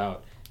coming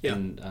about. Yeah.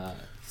 And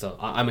so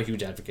I'm a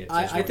huge advocate. So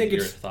I think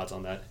your thoughts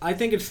on that. I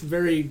think it's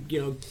very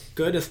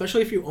good,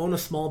 especially if you own a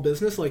small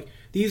business. Like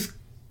these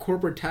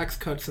corporate tax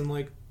cuts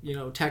and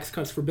tax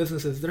cuts for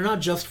businesses, they're not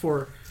just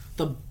for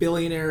the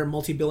billionaire,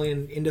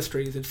 multi-billion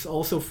industries. It's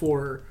also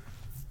for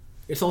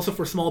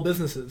small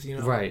businesses,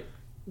 Right.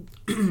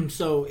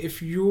 So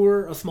if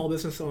you're a small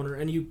business owner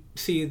and you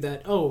see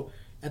that,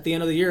 at the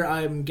end of the year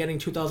I'm getting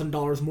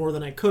 $2,000 more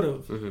than I could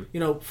have,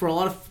 for a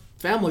lot of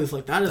families,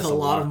 that is a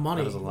lot of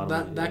money.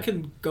 That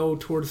can go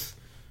towards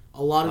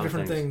a lot of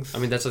different things. I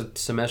mean, that's a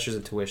semester's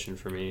of tuition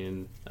for me,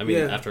 and I mean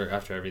after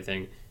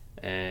everything,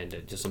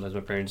 and just sometimes my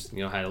parents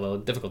had a little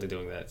difficulty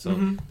doing that. So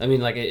I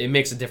mean, it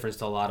makes a difference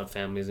to a lot of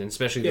families, and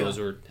especially those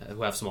who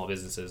have small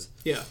businesses.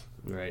 Yeah.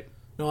 Right.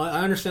 No,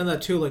 I understand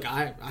that too.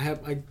 I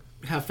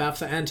have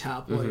FAFSA and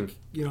TAP.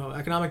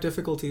 Economic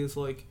difficulties.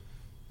 Those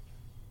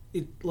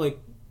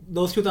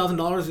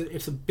 $2,000.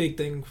 It's a big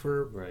thing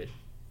for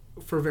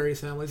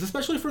various families,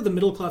 especially for the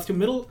middle class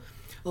too.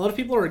 A lot of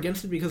people are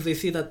against it because they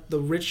see that the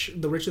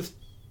richest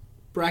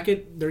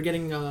bracket, they're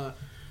getting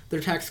their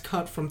tax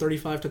cut from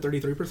 35% to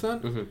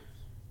 33%,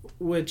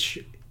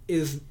 which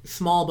is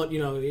small, but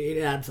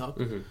it adds up.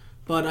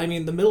 But I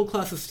mean, the middle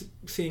class is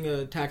seeing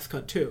a tax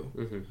cut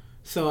too.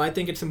 So I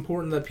think it's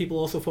important that people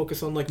also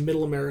focus on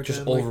middle America.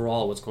 Just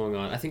overall what's going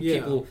on. I think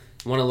people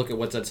want to look at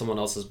what's at someone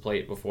else's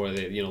plate before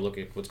they look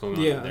at what's going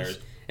on in theirs.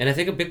 And I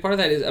think a big part of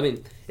that is, I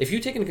mean, if you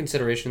take into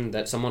consideration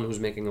that someone who's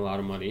making a lot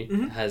of money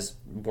has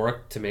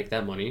worked to make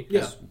that money,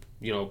 has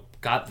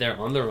got there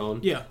on their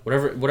own,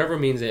 whatever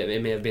means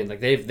it may have been,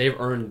 they've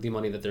earned the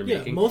money that they're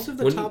making. Most of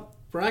the top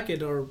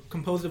bracket are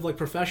composed of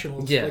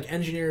professionals,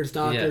 engineers,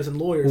 doctors, and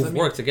lawyers. Who've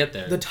worked to get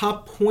there. The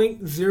top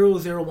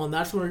 0.001,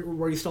 that's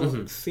where you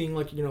start seeing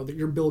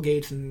your Bill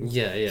Gates and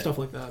stuff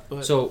like that.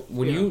 But so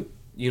when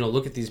you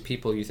look at these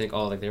people, you think, they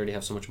already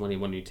have so much money.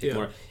 When do you take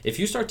more? If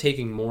you start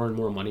taking more and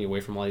more money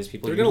away from all these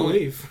people, they're gonna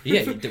leave.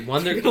 Yeah,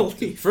 they're gonna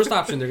leave. First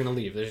option, they're gonna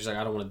leave. They're just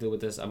I don't want to deal with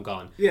this. I'm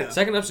gone. Yeah.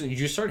 Second option,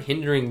 you start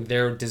hindering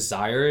their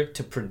desire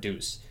to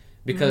produce.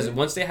 Because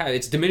once they have,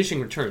 it's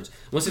diminishing returns.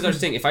 Once they start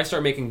saying, if I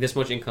start making this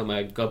much income,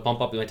 I go bump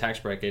up my tax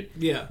bracket,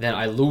 then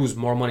I lose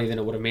more money than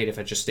I would have made if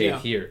I just stayed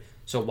here.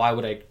 So why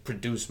would I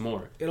produce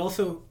more? It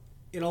also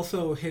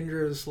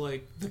hinders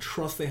the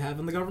trust they have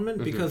in the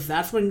government, because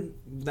that's when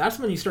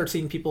you start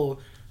seeing people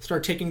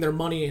start taking their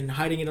money and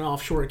hiding it in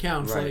offshore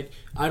accounts. Right.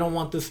 I don't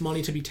want this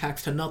money to be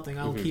taxed to nothing.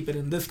 I'll keep it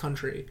in this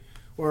country,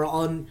 or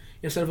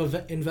instead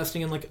of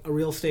investing in a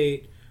real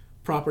estate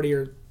property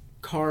or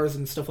cars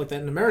and stuff like that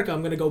in America,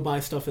 I'm going to go buy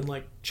stuff in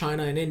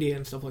China and India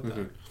and stuff like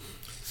that.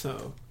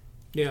 So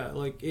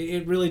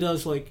it really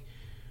does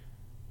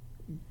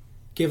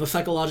give a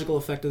psychological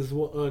effect as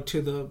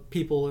to the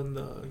people in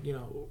the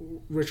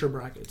richer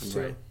brackets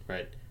too.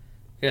 Right.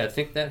 Yeah, I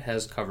think that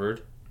has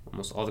covered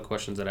almost all the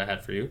questions that I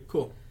had for you.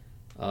 Cool.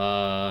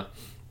 I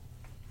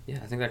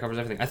think that covers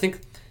everything. I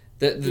think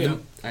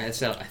I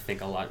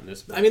think a lot in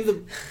this. I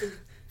mean,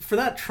 for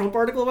that Trump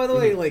article, by the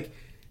way,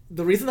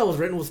 the reason that was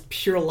written was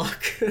pure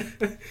luck.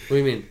 What do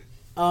you mean?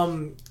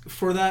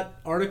 For that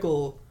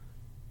article,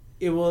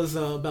 it was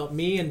about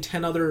me and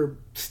 10 other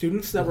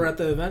students that were at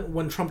the event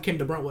when Trump came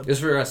to Brentwood. It was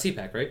for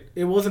CPAC, right?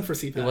 It wasn't for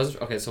CPAC. It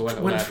wasn't? Okay, so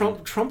when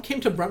Trump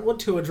came to Brentwood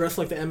to address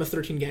like the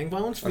MS-13 gang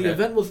violence, the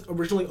event was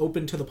originally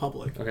open to the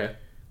public. Okay.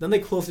 Then they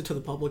closed it to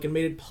the public and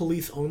made it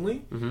police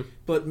only. Mm-hmm.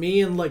 But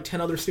me and like 10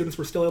 other students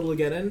were still able to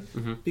get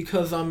in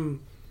because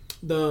I'm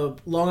the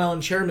Long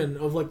Island chairman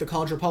of like the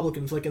College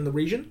Republicans like in the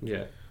region.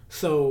 Yeah.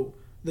 So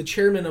the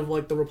chairman of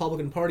like the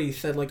Republican Party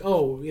said like,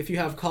 oh, if you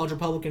have college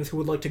Republicans who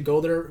would like to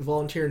go there,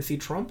 volunteer and see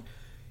Trump,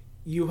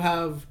 you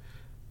have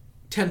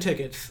 10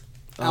 tickets.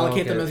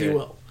 Allocate them as you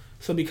will.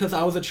 So because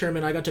I was a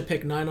chairman, I got to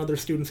pick 9 other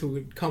students who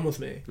would come with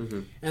me.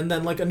 Mm-hmm. And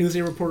then like a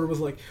Newsday reporter was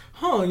like,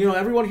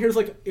 everyone here's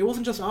like, it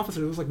wasn't just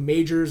officers, it was like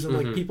majors and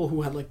like people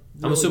who had like...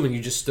 Really, I'm assuming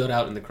you just stood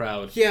out in the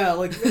crowd. Yeah,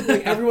 like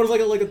everyone was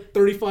like a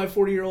 35,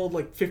 40-year-old,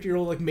 like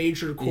 50-year-old like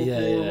major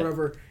corporal or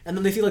whatever. And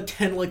then they see like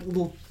 10 like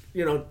little...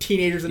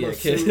 teenagers in a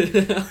suit.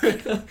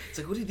 It's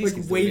like, what are these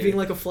kids waving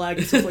like a flag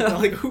and stuff like that.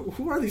 Like,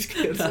 who are these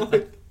kids?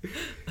 Like,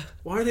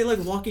 why are they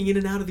like walking in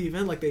and out of the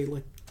event like they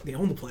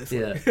own the place?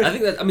 Yeah, I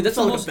think that's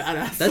the most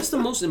badass. That's the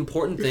most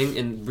important thing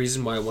and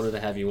reason why I wanted to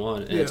have you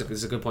on. And it's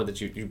a good point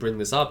that you bring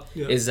this up.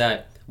 Yeah. Is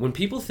that when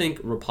people think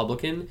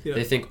Republican,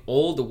 they think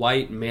old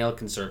white male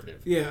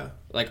conservative. Yeah.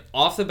 Like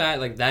off the bat,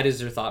 like that is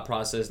their thought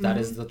process. That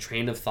is the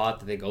train of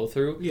thought that they go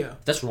through. Yeah.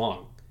 That's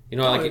wrong.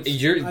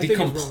 You're the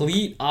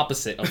complete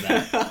opposite of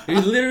that.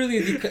 You're literally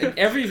in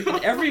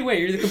every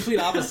way. You're the complete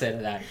opposite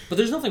of that. But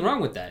there's nothing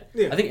wrong with that.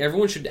 Yeah. I think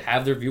everyone should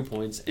have their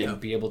viewpoints and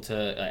be able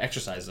to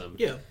exercise them.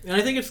 Yeah, and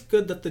I think it's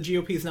good that the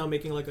GOP is now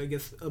making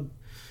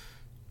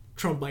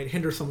Trump might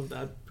hinder some of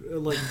that.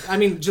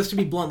 Just to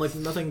be blunt, like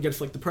nothing against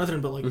like the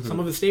president, but like some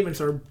of his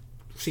statements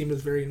seem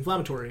as very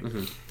inflammatory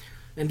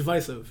and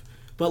divisive.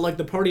 But like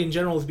the party in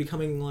general is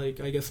becoming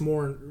like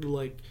more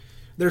like.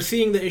 They're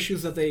seeing the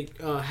issues that they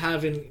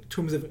have in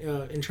terms of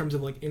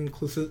like being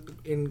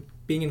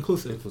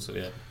inclusive. Inclusive,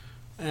 yeah.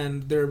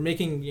 And they're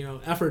making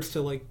efforts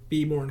to like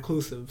be more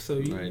inclusive. So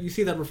you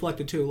see that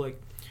reflected too. Like,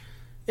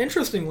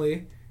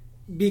 interestingly,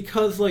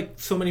 because like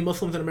so many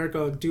Muslims in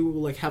America do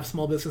like have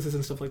small businesses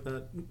and stuff like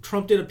that,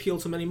 Trump did appeal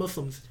to many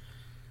Muslims.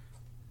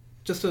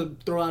 Just to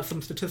throw out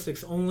some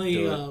statistics, only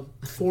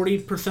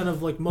 40%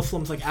 of like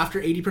Muslims, like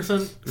after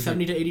 80%,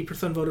 70 to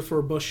 80% voted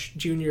for Bush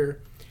Jr.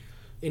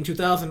 In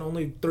 2000,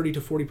 only 30 to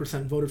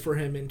 40% voted for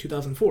him in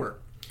 2004.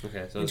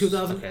 Okay, so in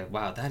 2000,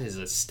 wow, that is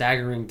a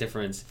staggering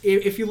difference.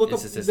 If you look up,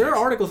 there are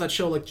articles that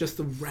show like just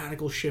the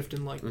radical shift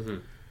in like.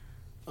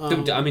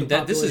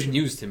 This is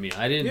news to me.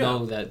 I didn't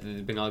know that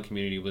the Bengali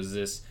community was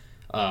this.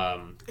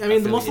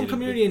 The Muslim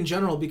community in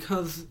general,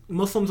 because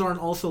Muslims aren't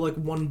also like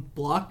one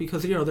block,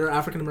 because they're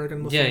African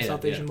American Muslims,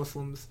 South Asian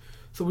Muslims.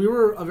 So we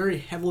were a very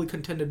heavily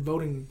contended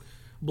voting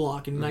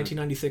block in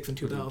 1996 and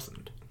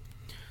 2000.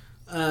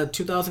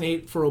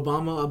 2008 for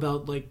Obama,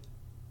 about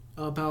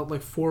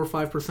 4 or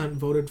 5%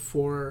 voted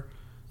for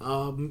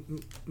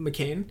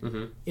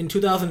McCain. In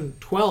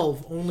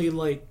 2012, only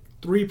like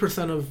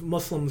 3% of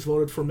Muslims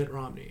voted for Mitt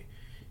Romney.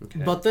 Okay.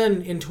 But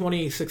then in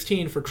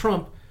 2016 for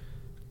Trump,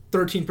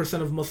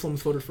 13% of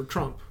Muslims voted for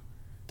Trump.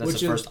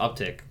 That's the first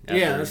uptick.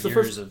 That's the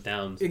first of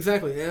downs.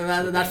 Exactly,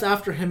 and that's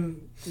after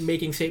him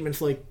making statements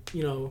like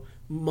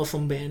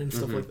Muslim ban and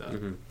stuff like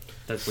that.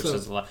 Which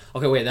says a lot.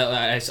 Okay, wait.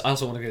 I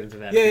also want to get into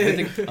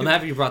that. I'm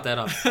happy you brought that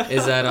up.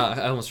 Is that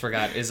I almost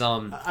forgot?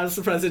 I was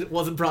surprised it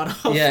wasn't brought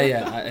up.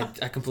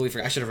 I completely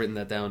forgot. I should have written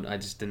that down. I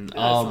just didn't.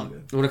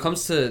 When it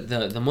comes to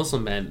the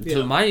Muslim ban,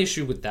 so my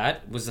issue with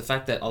that was the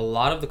fact that a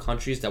lot of the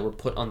countries that were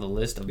put on the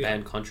list of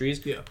banned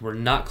countries were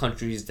not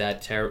countries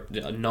that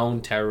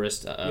known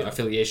terrorist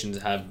affiliations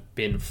have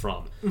been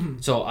from.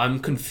 So I'm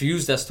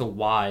confused as to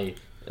why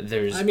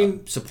there's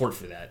support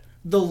for that.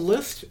 The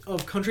list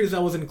of countries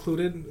that was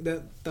included,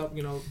 that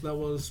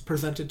was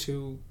presented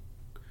to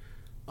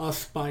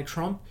us by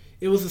Trump,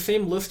 it was the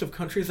same list of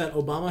countries that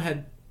Obama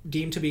had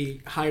deemed to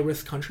be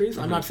high-risk countries.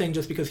 I'm not saying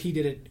just because he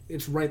did it,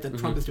 it's right that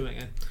Trump is doing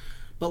it.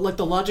 But like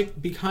the logic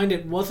behind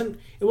it wasn't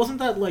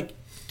that like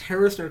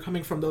terrorists are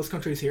coming from those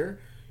countries here.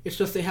 It's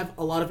just they have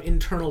a lot of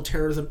internal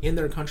terrorism in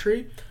their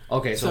country.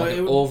 Okay, so like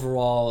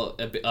overall,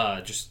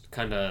 just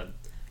kind of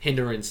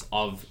hindrance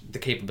of the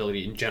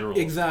capability in general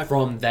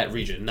from that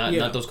region,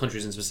 not those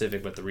countries in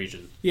specific, but the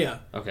region. Yeah.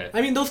 Okay.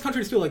 Those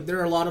countries too. Like there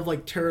are a lot of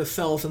like terrorist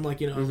cells in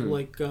like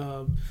Yemen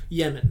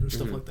and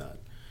stuff like that.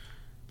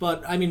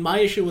 But my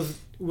issue was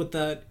with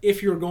that.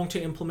 If you're going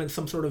to implement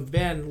some sort of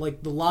ban,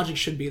 like the logic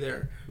should be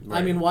there.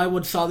 Right. Why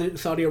would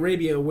Saudi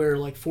Arabia, where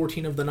like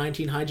 14 of the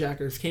 19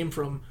 hijackers came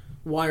from,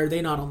 why are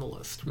they not on the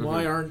list?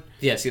 Why aren't?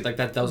 Yeah. See, like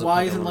that was.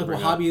 Why isn't like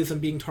Wahhabism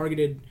being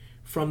targeted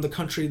from the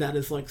country that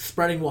is like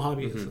spreading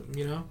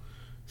Wahhabism,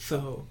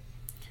 So,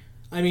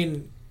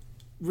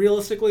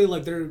 realistically,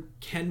 like there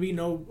can be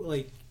no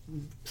like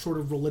sort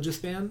of religious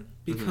ban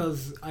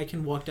because I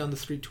can walk down the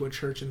street to a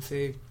church and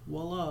say,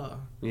 "Voila,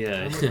 I'm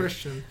a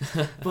Christian."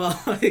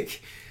 But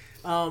like,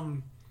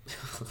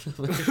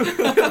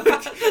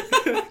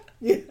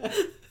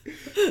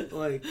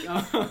 Like,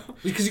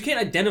 because you can't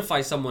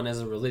identify someone as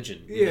a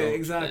religion. Yeah,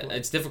 exactly.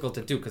 It's difficult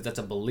to do because that's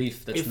a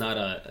belief. That's not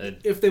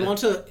if they want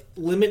to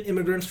limit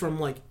immigrants from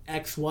like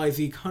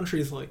XYZ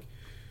countries, like,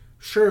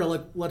 sure,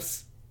 like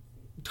let's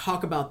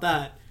talk about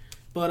that.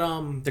 But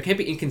there can't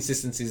be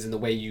inconsistencies in the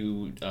way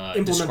you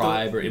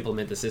describe or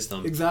implement the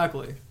system.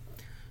 Exactly.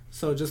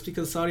 So just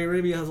because Saudi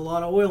Arabia has a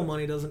lot of oil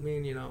money doesn't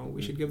mean,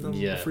 we should give them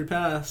a free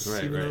pass,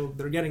 even though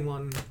they're getting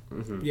one.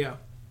 Mm-hmm. Yeah.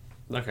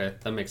 Okay,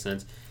 that makes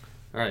sense.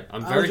 All right,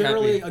 I'm very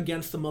generally happy.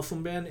 Against the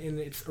Muslim ban in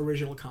its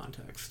original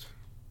context.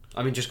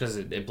 I mean, just because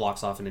it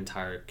blocks off an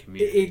entire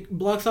community. It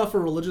blocks off a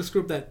religious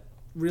group that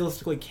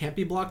realistically can't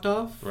be blocked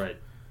off. Right.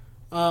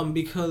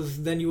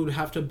 Because then you would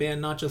have to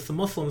ban not just the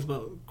Muslims,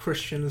 but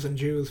Christians and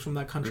Jews from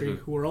that country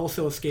who are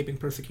also escaping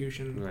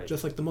persecution,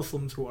 just like the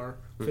Muslims who are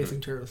facing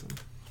terrorism.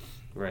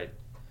 Right.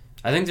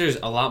 I think there's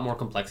a lot more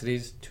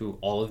complexities to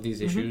all of these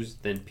issues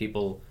than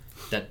people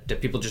that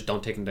people just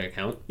don't take into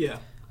account. Yeah.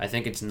 I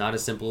think it's not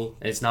as simple.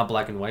 It's not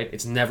black and white.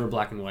 It's never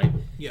black and white.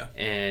 Yeah.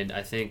 And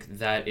I think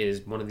that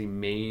is one of the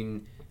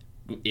main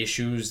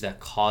issues that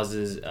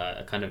causes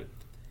a kind of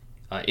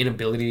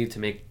inability to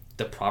make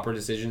the proper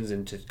decisions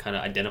and to kind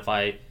of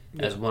identify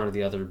as one or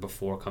the other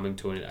before coming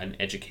to an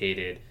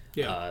educated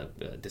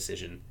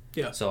decision.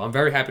 Yeah. So I'm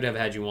very happy to have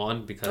had you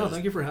on because... Oh,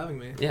 thank you for having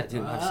me. Yeah,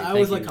 dude. I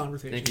always like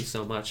conversation. Thank you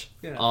so much.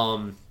 Yeah.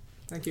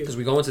 Thank you. Because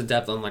we go into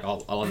depth on like a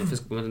lot of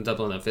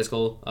the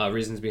fiscal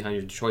reasons behind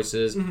your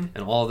choices and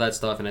all of that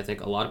stuff, and I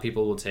think a lot of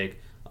people will take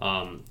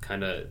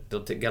they'll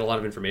get a lot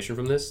of information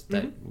from this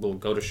that will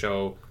go to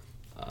show,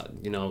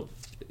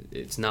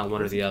 it's not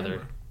one or the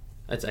other.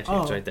 It's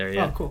actually it's right there.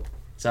 Yeah. Oh, cool.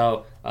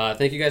 So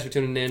thank you guys for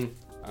tuning in.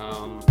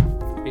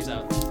 Peace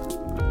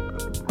out.